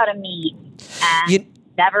same cut of meat and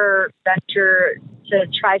never venture to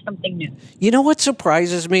try something new? You know what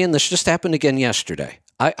surprises me, and this just happened again yesterday.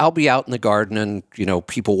 I'll be out in the garden and,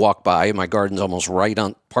 people walk by, and my garden's almost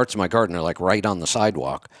parts of my garden are like right on the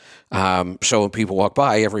sidewalk. So when people walk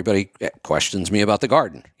by, everybody questions me about the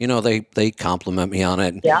garden. They compliment me on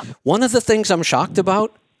it. Yeah. One of the things I'm shocked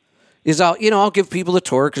about is I'll give people a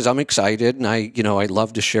tour because I'm excited and I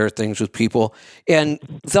love to share things with people, and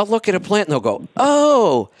they'll look at a plant and they'll go,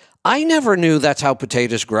 "Oh, I never knew that's how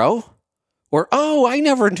potatoes grow," or "Oh, I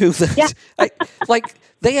never knew that." Yeah. Like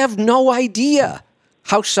they have no idea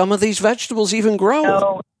how some of these vegetables even grow.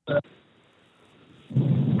 So,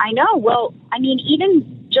 I know. Well, I mean,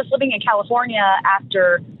 even just living in California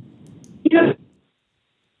after,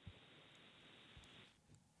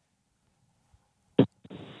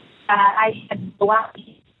 I had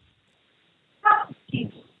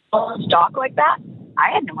stock like that. I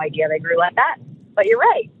had no idea they grew like that. But you're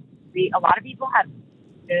right. A lot of people have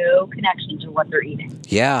no connection to what they're eating.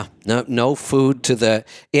 Yeah, no food to the,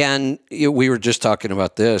 and we were just talking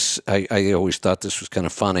about this. I always thought this was kind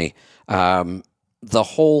of funny. The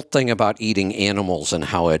whole thing about eating animals and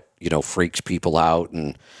how it, freaks people out,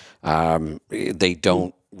 and they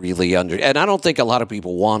don't really and I don't think a lot of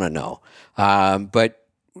people want to know. But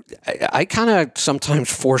I kind of sometimes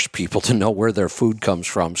force people to know where their food comes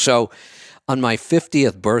from. So on my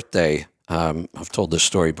 50th birthday, I've told this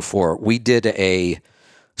story before, we did a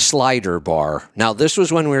slider bar. Now, this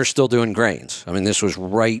was when we were still doing grains. I mean, this was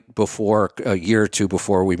right before, a year or two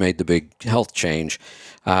before we made the big health change.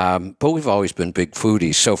 But we've always been big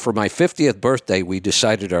foodies. So for my 50th birthday, we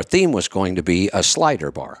decided our theme was going to be a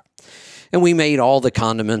slider bar. And we made all the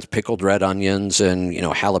condiments, pickled red onions and,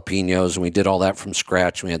 jalapenos, and we did all that from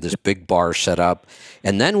scratch. We had this big bar set up.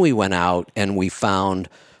 And then we went out and we found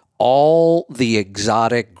all the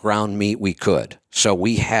exotic ground meat we could. So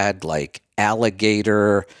we had like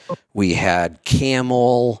alligator, we had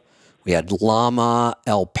camel, we had llama,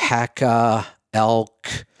 alpaca, elk,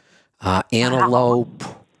 antelope,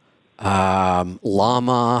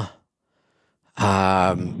 llama.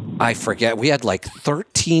 I forget. We had like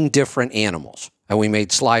 13 different animals, and we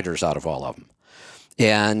made sliders out of all of them.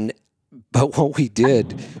 But what we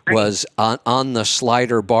did was on the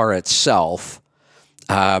slider bar itself,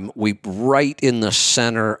 we right in the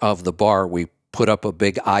center of the bar, we put up a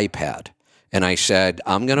big iPad. And I said,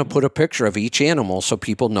 I'm going to put a picture of each animal so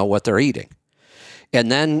people know what they're eating.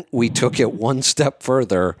 And then we took it one step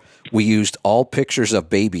further. We used all pictures of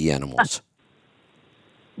baby animals.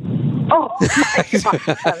 Oh, my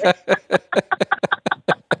God.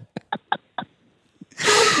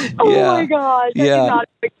 Oh, my God. I did not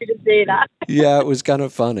expect you to say that. Yeah, it was kind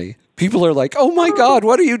of funny. People are like, oh, my God,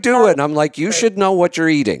 what are you doing? I'm like, you should know what you're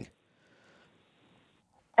eating.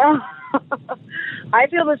 I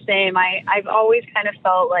feel the same. I've always kind of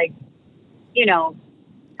felt like,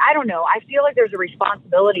 I don't know. I feel like there's a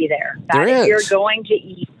responsibility there. That if you're going to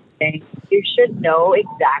eat things, you should know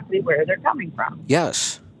exactly where they're coming from.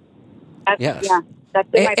 Yes. Yes. Yeah. That's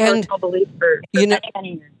been my personal belief for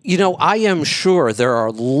many years. I am sure there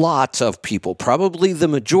are lots of people, probably the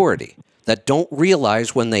majority, that don't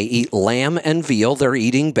realize when they eat lamb and veal, they're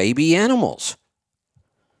eating baby animals.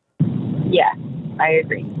 Yeah, I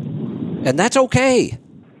agree. And that's okay.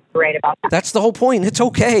 Right about that. That's the whole point. It's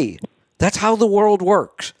okay. That's how the world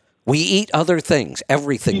works. We eat other things.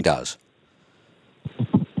 Everything does.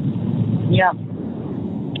 Yeah,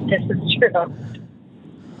 this is true.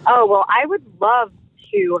 Oh, well, I would love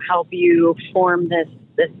to help you form this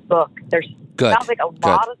book. There's Good. sounds like a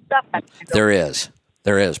lot of stuff. There is.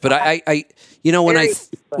 But I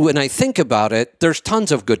when I think about it, there's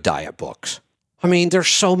tons of good diet books. I mean, there's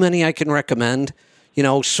so many I can recommend.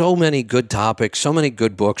 So many good topics, so many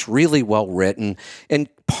good books, really well written. And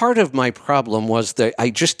part of my problem was that I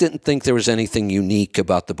just didn't think there was anything unique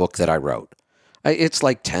about the book that I wrote. It's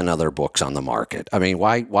like 10 other books on the market. I mean,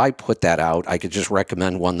 why put that out? I could just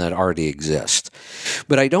recommend one that already exists.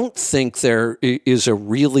 But I don't think there is a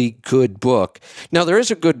really good book. Now, there is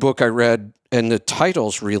a good book I read, and the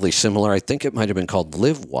title's really similar. I think it might have been called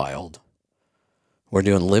Live Wild. We're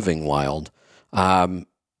doing Living Wild.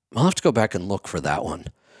 I'll have to go back and look for that one.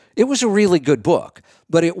 It was a really good book,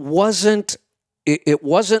 but it wasn't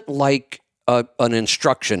like an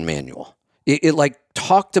instruction manual. It like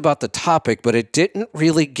talked about the topic, but it didn't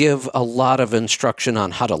really give a lot of instruction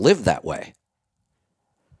on how to live that way.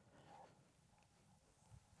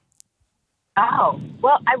 Oh,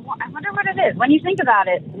 well, I wonder what it is. When you think about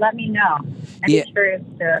it, let me know. I'd be curious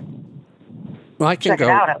to check it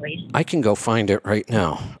out at least. I can go find it right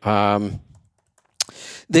now.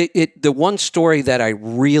 The one story that I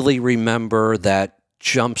really remember that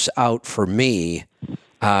jumps out for me,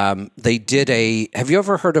 they did have you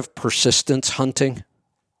ever heard of persistence hunting?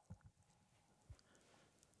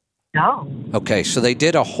 No. Okay, so they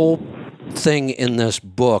did a whole thing in this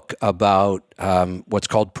book about what's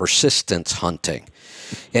called persistence hunting.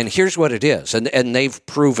 And here's what it is. And they've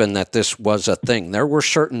proven that this was a thing. There were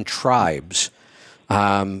certain tribes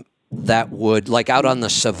that would, like out on the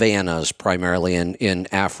savannas, primarily in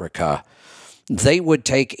Africa, they would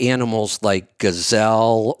take animals like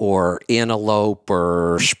gazelle or antelope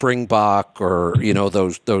or springbok or,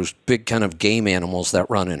 those big kind of game animals that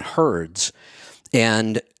run in herds.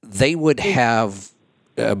 And they would have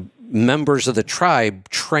members of the tribe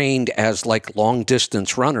trained as like long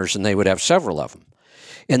distance runners, and they would have several of them.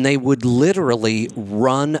 And they would literally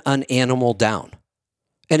run an animal down.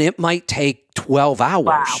 And it might take 12 hours.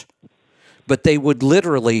 Wow. But they would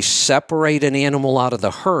literally separate an animal out of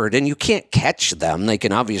the herd, and you can't catch them. They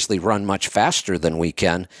can obviously run much faster than we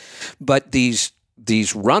can. But these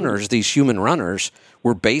runners, these human runners,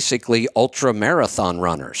 were basically ultra marathon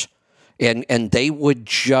runners. And they would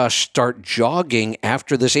just start jogging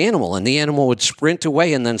after this animal, and the animal would sprint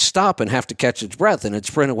away and then stop and have to catch its breath, and it'd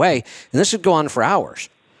sprint away. And this would go on for hours.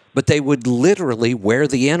 But they would literally wear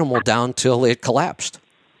the animal down till it collapsed.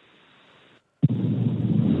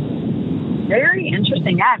 Very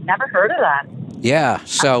interesting. Yeah, I've never heard of that. Yeah,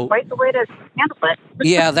 so that's quite the way to handle it.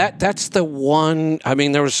 Yeah, that's the one. I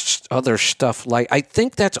mean, there was other stuff like, I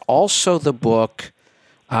think that's also the book.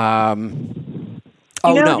 Do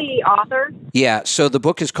you know the author? Yeah, so the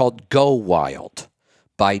book is called Go Wild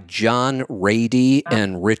by John Rady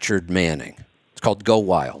and Richard Manning. It's called Go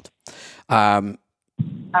Wild. Okay.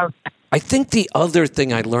 I think the other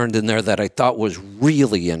thing I learned in there that I thought was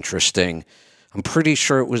really interesting, I'm pretty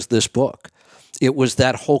sure it was this book. It was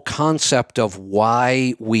that whole concept of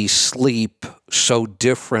why we sleep so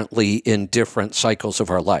differently in different cycles of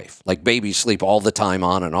our life. Like babies sleep all the time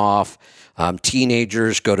on and off.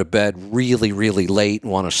 Teenagers go to bed really, really late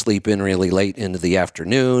and want to sleep in really late into the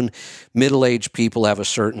afternoon. Middle-aged people have a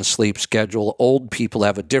certain sleep schedule. Old people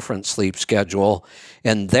have a different sleep schedule.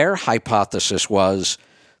 And their hypothesis was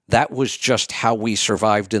that was just how we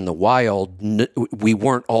survived in the wild. We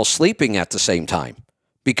weren't all sleeping at the same time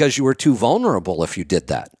because you were too vulnerable if you did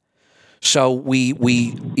that. So we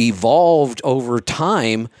evolved over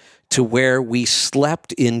time to where we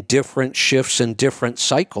slept in different shifts and different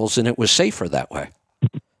cycles, and it was safer that way.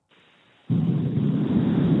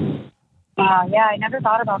 Yeah, I never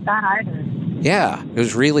thought about that either. Yeah, it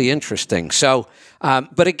was really interesting. So,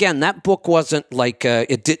 but again, that book wasn't like,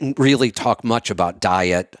 it didn't really talk much about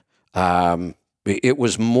diet. It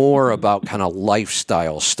was more about kind of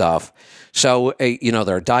lifestyle stuff. So,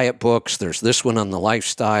 there are diet books. There's this one on the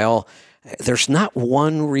lifestyle. There's not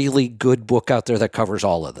one really good book out there that covers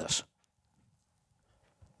all of this.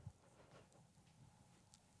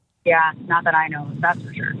 Yeah, not that I know, that's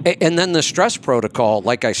for sure. And then the stress protocol,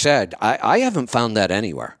 like I said, I haven't found that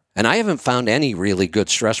anywhere. And I haven't found any really good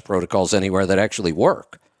stress protocols anywhere that actually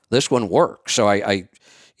work. This one works. So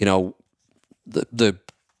the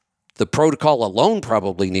protocol alone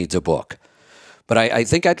probably needs a book. But I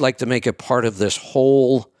think I'd like to make it part of this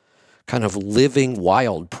whole kind of living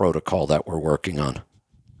wild protocol that we're working on.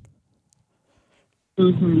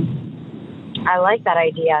 I like that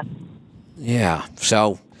idea. Yeah.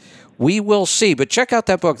 So we will see. But check out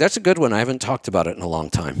that book. That's a good one. I haven't talked about it in a long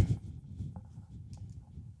time.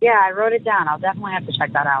 Yeah, I wrote it down. I'll definitely have to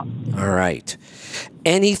check that out. All right.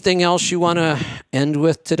 Anything else you want to end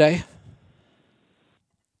with today?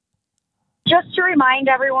 Just to remind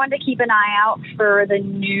everyone to keep an eye out for the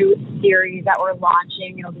new series that we're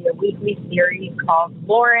launching. It'll be a weekly series called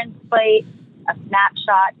Lauren's Plate, a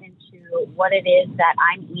snapshot into what it is that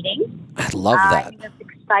I'm eating. I love that. I think it's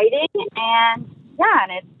exciting and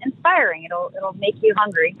it's inspiring. It'll make you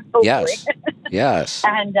hungry, hopefully. Yes. Yes.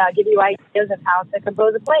 And give you ideas of how to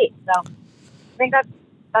compose a plate. So I think that's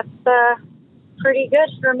pretty good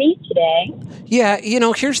for me today. Yeah,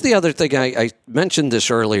 here's the other thing. I mentioned this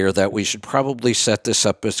earlier, that we should probably set this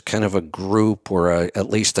up as kind of a group or at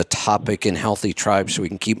least a topic in Healthy Tribe so we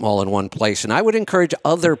can keep them all in one place. And I would encourage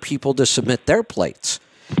other people to submit their plates.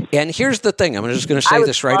 And here's the thing. I'm just going to say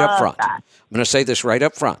this right up front. I'm going to say this right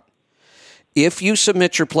up front. If you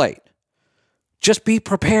submit your plate, just be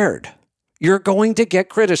prepared. You're going to get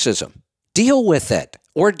criticism. Deal with it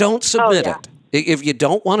or don't submit it. If you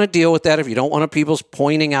don't want to deal with that, if you don't want people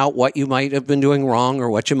pointing out what you might have been doing wrong or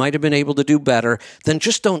what you might have been able to do better, then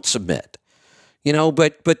just don't submit.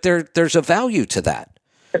 But there's a value to that.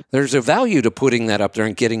 There's a value to putting that up there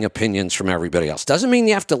and getting opinions from everybody else. Doesn't mean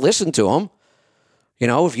you have to listen to them.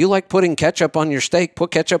 If you like putting ketchup on your steak,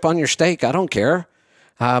 put ketchup on your steak. I don't care.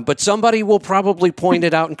 But somebody will probably point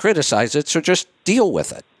it out and criticize it, so just deal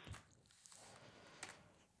with it.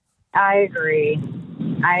 I agree.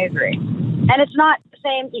 And it's not the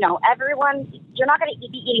same, everyone, you're not going to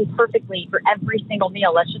be eating perfectly for every single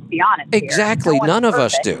meal. Let's just be honest. Exactly. No None of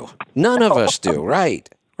us do. None of us do. Right.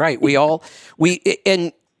 We all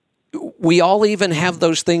even have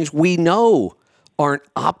those things we know aren't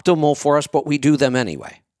optimal for us, but we do them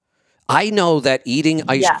anyway. I know that eating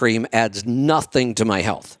ice cream adds nothing to my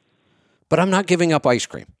health, but I'm not giving up ice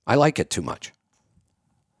cream. I like it too much.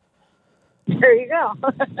 There you go.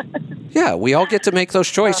 Yeah, we all get to make those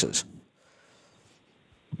choices.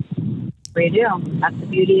 We do. That's the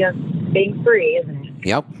beauty of being free, isn't it?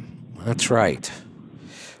 Yep, that's right.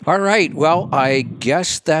 All right, well, I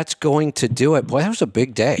guess that's going to do it. Boy, that was a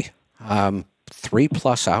big day.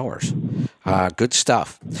 3+ hours. Good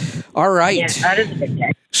stuff. All right. Yeah, that is a big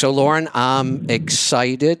day. So, Lauren, I'm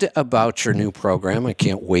excited about your new program. I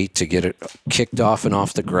can't wait to get it kicked off and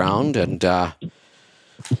off the ground, and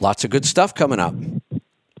lots of good stuff coming up.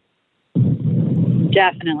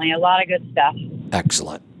 Definitely. A lot of good stuff.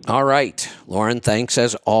 Excellent. All right. Lauren, thanks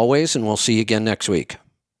as always, and we'll see you again next week.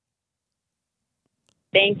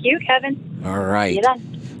 Thank you, Kevin. All right. See you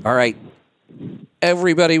then. All right.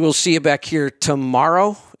 Everybody, we'll see you back here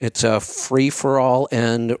tomorrow. It's a free-for-all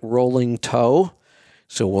and rolling toe.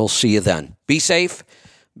 So we'll see you then. Be safe,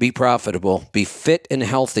 be profitable, be fit and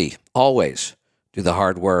healthy. Always do the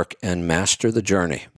hard work and master the journey.